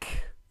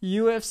back.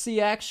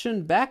 UFC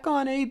action back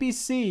on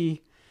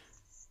ABC.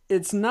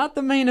 It's not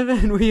the main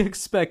event we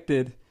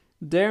expected.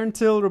 Darren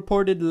Till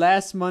reported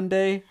last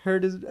Monday,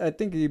 I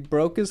think he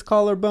broke his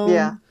collarbone.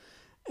 Yeah.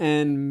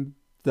 And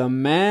the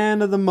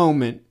man of the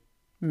moment,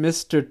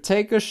 Mr.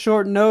 Take a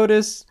Short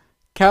Notice,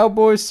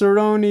 Cowboy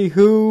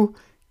Cerrone,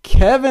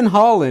 Kevin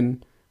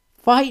Holland,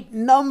 fight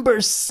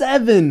number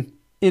 7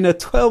 in a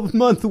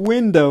 12-month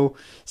window,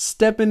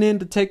 stepping in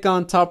to take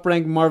on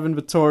top-ranked Marvin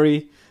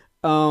Vettori.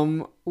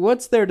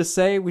 What's there to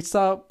say? We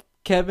saw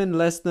Kevin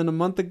less than a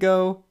month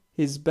ago.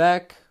 He's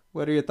back.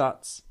 What are your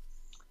thoughts?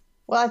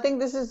 Well, I think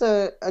this is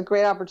a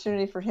great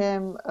opportunity for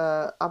him,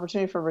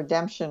 opportunity for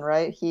redemption,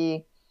 right?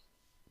 He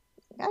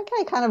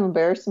kind of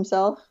embarrassed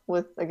himself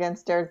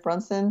against Derek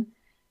Brunson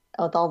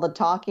with all the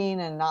talking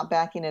and not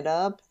backing it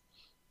up.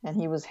 And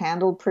he was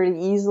handled pretty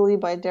easily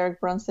by Derek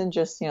Brunson,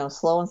 just,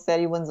 slow and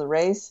steady wins the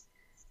race.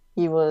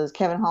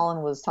 Kevin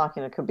Holland was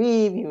talking to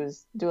Khabib. He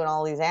was doing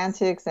all these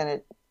antics,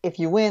 and if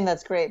you win,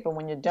 that's great. But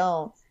when you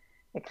don't,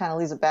 it kind of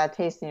leaves a bad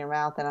taste in your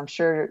mouth. And I'm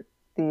sure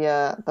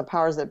the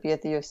powers that be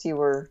at the UFC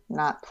were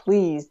not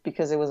pleased,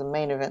 because it was a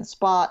main event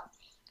spot.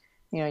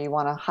 You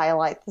want to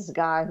highlight this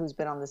guy who's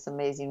been on this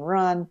amazing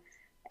run.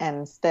 And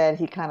instead,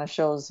 he kind of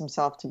shows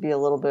himself to be a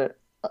little bit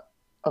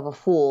of a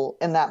fool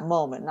in that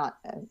moment, not,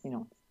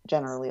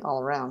 generally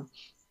all around.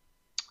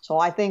 So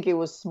I think it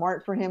was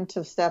smart for him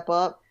to step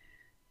up,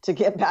 to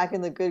get back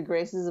in the good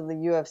graces of the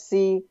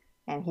UFC.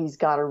 And he's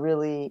got to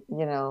really,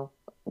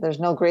 there's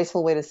no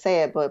graceful way to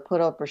say it, but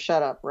put up or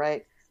shut up,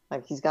 right?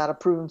 Like, he's got to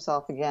prove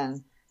himself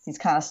again. He's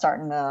kind of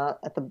starting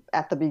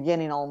at the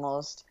beginning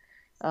almost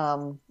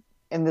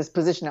in this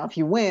position. Now, if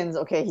he wins,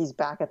 okay, he's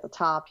back at the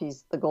top.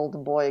 He's the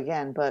golden boy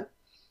again. But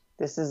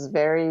this is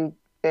very,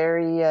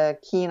 very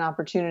keen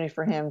opportunity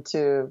for him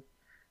to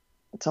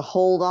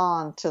hold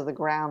on to the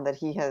ground that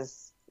he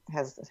has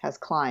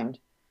climbed.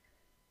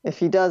 If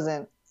he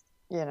doesn't,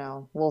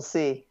 we'll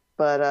see.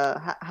 But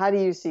how do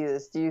you see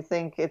this? Do you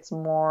think it's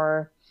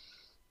more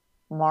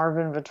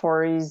Marvin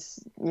Vettori's,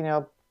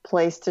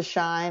 place to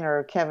shine,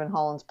 or Kevin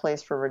Holland's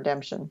place for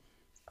redemption?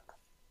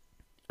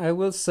 I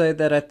will say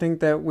that I think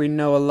that we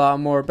know a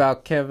lot more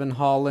about Kevin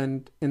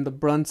Holland in the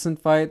Brunson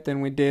fight than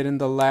we did in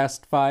the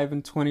last 5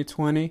 in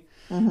 2020.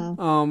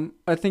 Mm-hmm.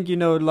 I think a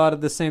lot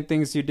of the same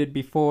things you did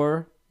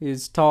before.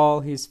 He's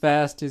tall, he's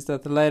fast, he's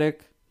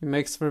athletic. He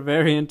makes for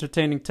very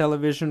entertaining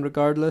television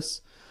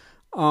regardless.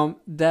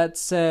 That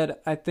said,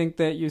 I think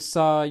that you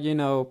saw,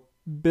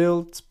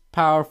 built,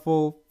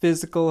 powerful,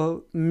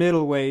 physical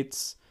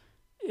middleweights.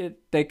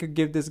 They could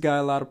give this guy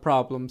a lot of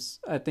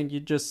problems. I think you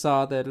just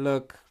saw that,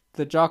 look,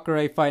 the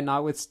Jacare fight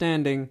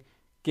notwithstanding,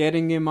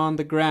 getting him on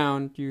the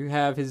ground, you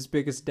have his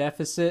biggest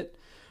deficit.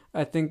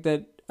 I think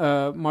that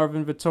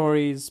Marvin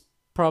Vettori is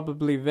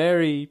probably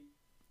very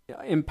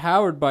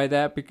empowered by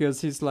that,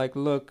 because he's like,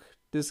 look,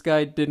 this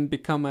guy didn't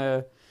become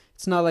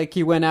it's not like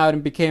he went out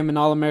and became an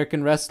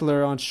All-American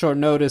wrestler on short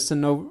notice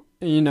and,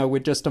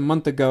 with just a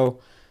month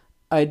ago.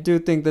 I do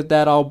think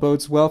that all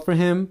bodes well for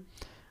him.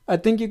 I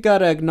think you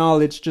gotta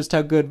acknowledge just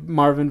how good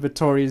Marvin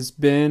Vettori's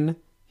been.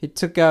 He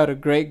took out a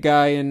great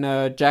guy in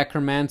Jack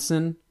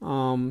Hermanson.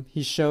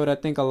 He showed, I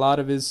think, a lot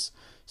of his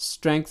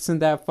strengths in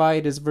that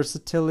fight, his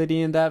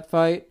versatility in that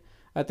fight.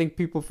 I think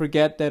people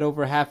forget that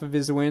over half of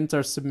his wins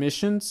are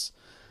submissions.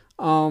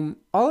 All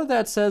of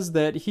that says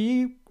that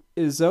he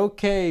is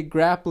okay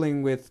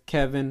grappling with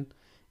Kevin.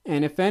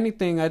 And if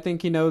anything, I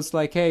think he knows,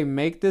 like, hey,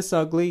 make this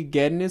ugly,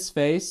 get in his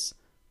face,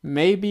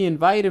 maybe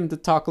invite him to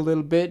talk a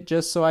little bit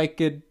just so I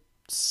could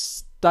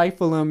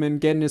stifle him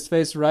and get in his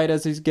face right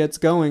as he gets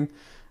going.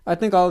 I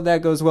think all of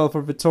that goes well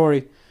for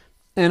Vettori.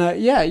 And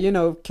yeah,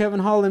 Kevin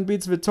Holland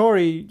beats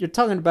Vettori. You're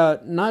talking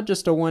about not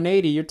just a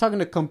 180, you're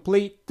talking a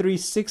complete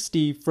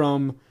 360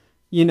 from,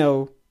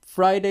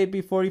 Friday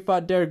before he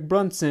fought Derek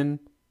Brunson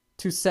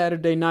to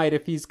Saturday night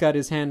if he's got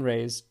his hand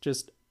raised.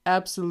 Just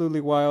absolutely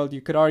wild.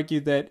 You could argue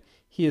that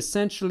he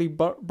essentially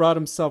brought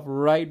himself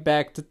right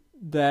back to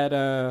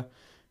that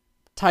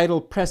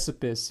title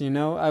precipice,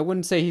 I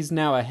wouldn't say he's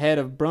now ahead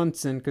of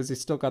Brunson because he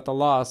still got the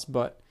loss,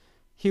 but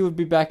he would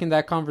be back in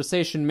that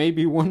conversation.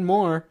 Maybe one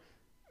more.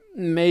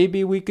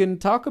 Maybe we can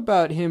talk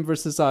about him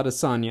versus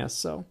Adesanya.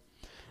 So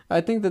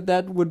I think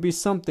that would be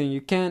something.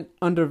 You can't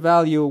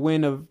undervalue a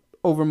win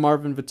over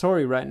Marvin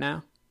Vettori right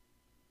now.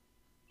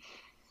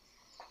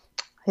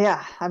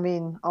 Yeah, I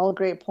mean, all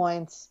great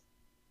points.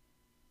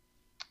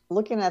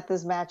 Looking at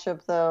this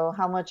matchup, though,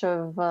 how much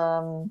of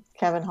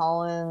Kevin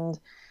Holland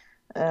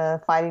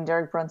fighting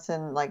Derek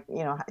Brunson,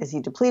 is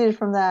he depleted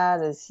from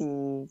that? Is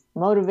he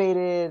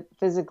motivated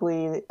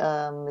physically?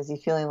 Is he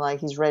feeling like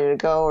he's ready to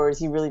go? Or is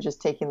he really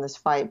just taking this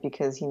fight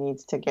because he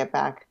needs to get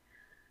back,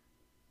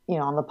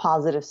 on the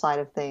positive side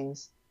of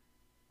things?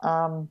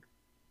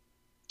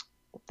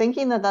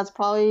 Thinking that's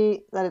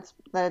probably, that it's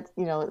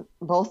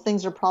both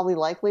things are probably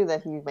likely,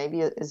 that he maybe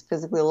is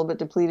physically a little bit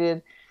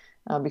depleted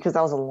because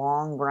that was a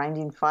long,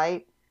 grinding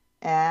fight,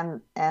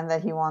 and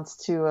that he wants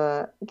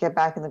to get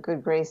back in the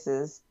good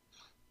graces.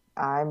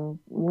 I'm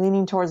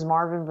leaning towards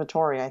Marvin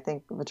Vettori. I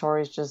think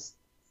Vettori's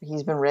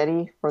he's been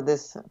ready for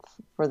this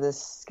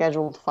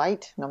scheduled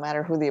fight, no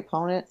matter who the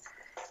opponent,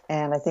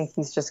 and I think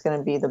he's just going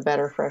to be the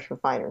better, fresher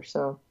fighter.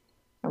 So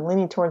I'm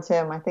leaning towards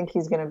him. I think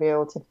he's going to be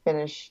able to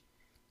finish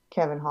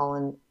Kevin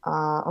Holland.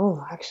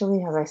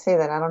 Actually, as I say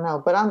that, I don't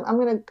know, but I'm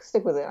going to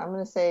stick with it. I'm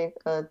going to say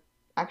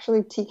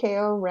actually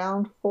TKO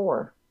round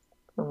 4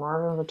 for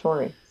Marvin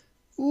Vettori.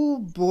 Oh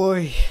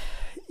boy,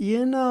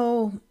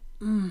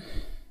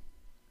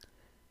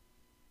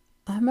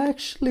 I'm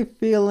actually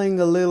feeling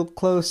a little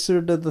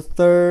closer to the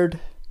third.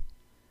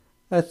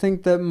 I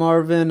think that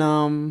Marvin,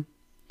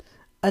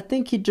 I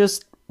think he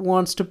just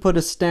wants to put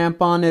a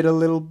stamp on it a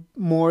little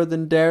more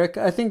than Derek.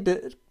 I think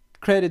that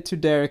credit to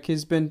Derek,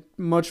 he's been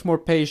much more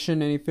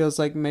patient and he feels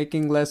like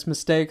making less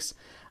mistakes.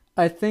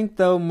 I think,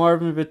 though,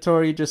 Marvin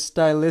Vettori just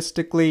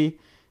stylistically,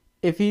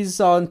 if he's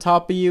on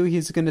top of you,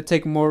 he's going to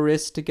take more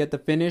risks to get the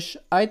finish.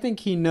 I think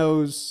he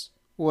knows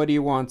what he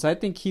wants. I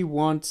think he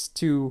wants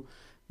to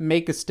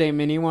make a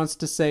statement. He wants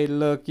to say,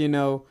 look,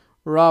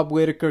 Rob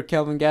Whittaker,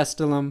 Kelvin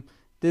Gastelum,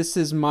 this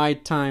is my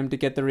time to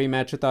get the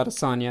rematch with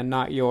Adesanya,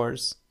 not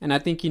yours. And I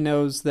think he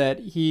knows that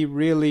he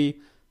really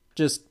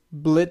just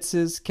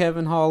blitzes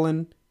Kevin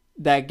Holland.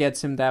 That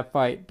gets him that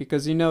fight,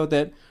 because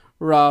that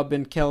Rob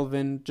and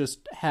Kelvin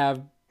just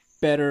have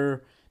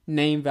better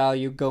name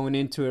value going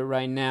into it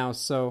right now.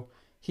 So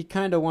he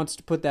kind of wants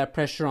to put that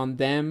pressure on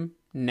them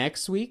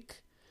next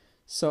week.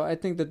 So I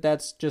think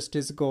that's just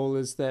his goal,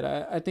 is that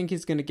I think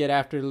he's going to get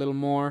after it a little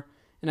more.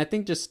 And I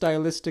think just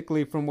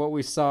stylistically from what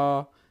we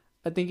saw,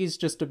 I think he's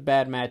just a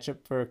bad matchup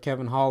for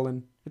Kevin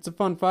Holland. It's a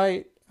fun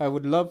fight. I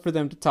would love for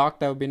them to talk.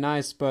 That would be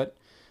nice. But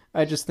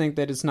I just think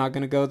that it's not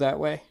going to go that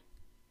way.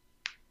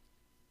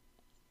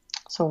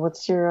 So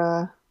what's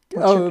your pick?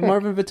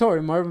 Marvin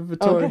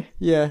Vettori. Okay.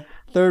 Yeah,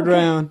 third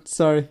round.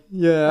 Sorry.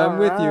 Yeah, I'm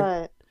with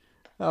you.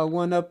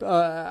 One up.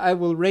 I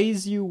will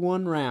raise you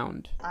one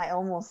round. I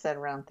almost said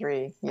round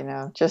 3,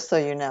 just so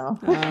you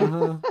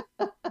know.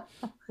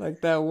 Like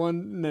that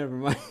one. Never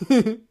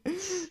mind.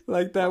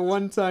 Like that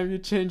one time you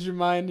change your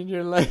mind and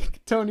you're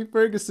like, Tony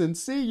Ferguson.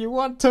 See, you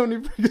want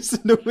Tony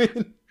Ferguson to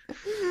win.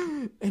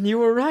 And you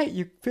were right.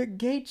 You picked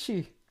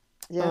Gaethje.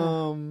 Yeah.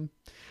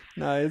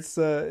 No,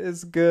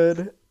 it's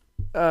good.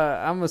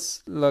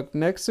 Look,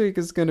 next week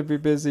is going to be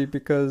busy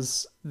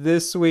because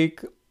this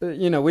week, we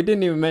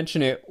didn't even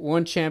mention it.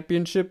 One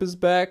championship is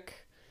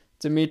back.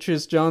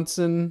 Demetrius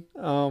Johnson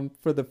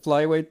for the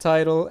flyweight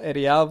title.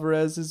 Eddie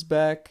Alvarez is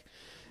back.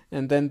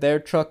 And then they're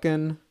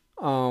trucking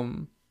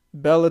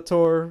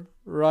Bellator,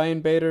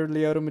 Ryan Bader,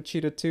 Lyoto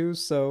Machida too.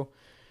 So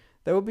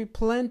there will be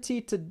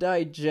plenty to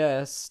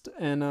digest.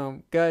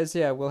 And guys,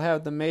 yeah, we'll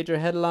have the major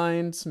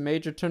headlines,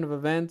 major turn of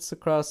events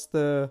across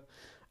the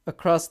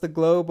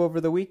globe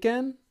over the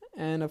weekend.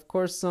 And of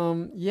course,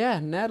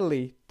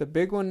 Natalie, the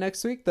big one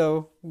next week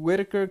though,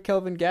 Whittaker,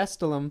 Kelvin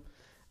Gastelum,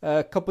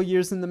 a couple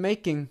years in the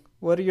making.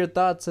 What are your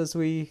thoughts as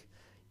we,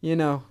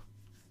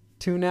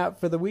 tune out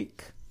for the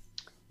week?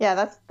 Yeah,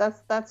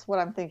 that's what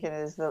I'm thinking,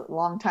 is the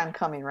long time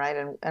coming, right?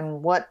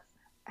 And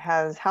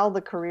how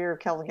the career of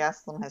Kelvin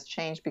Gastelum has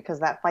changed because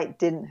that fight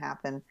didn't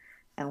happen,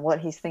 and what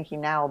he's thinking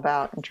now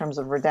about in terms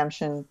of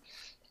redemption,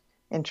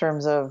 in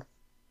terms of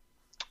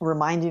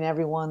reminding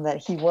everyone that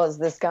he was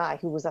this guy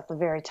who was at the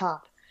very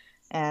top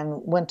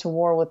and went to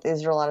war with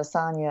Israel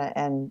Adesanya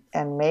and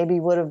maybe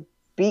would have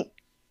beat,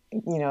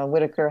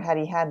 Whittaker had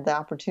he had the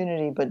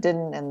opportunity, but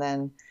didn't. And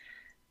then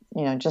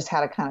just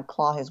had to kind of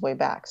claw his way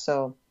back.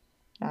 So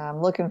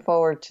I'm looking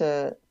forward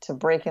to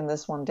breaking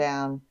this one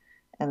down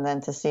and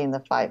then to seeing the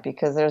fight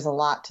because there's a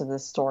lot to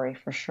this story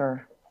for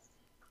sure.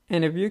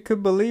 And if you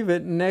could believe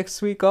it,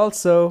 next week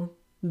also,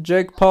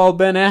 Jake Paul,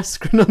 Ben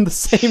Askren on the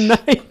same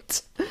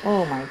night.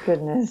 Oh my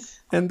goodness.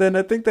 And then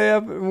I think they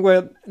have,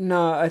 well,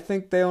 no, I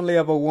think they only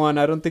have a one.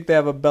 I don't think they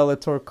have a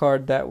Bellator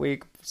card that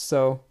week.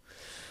 So,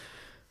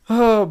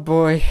 oh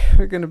boy,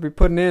 we're going to be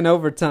putting in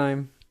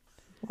overtime.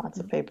 Lots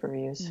of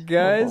pay-per-views.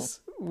 Guys,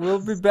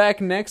 we'll be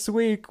back next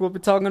week. We'll be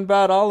talking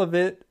about all of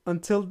it.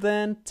 Until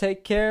then,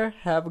 take care.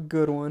 Have a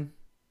good one.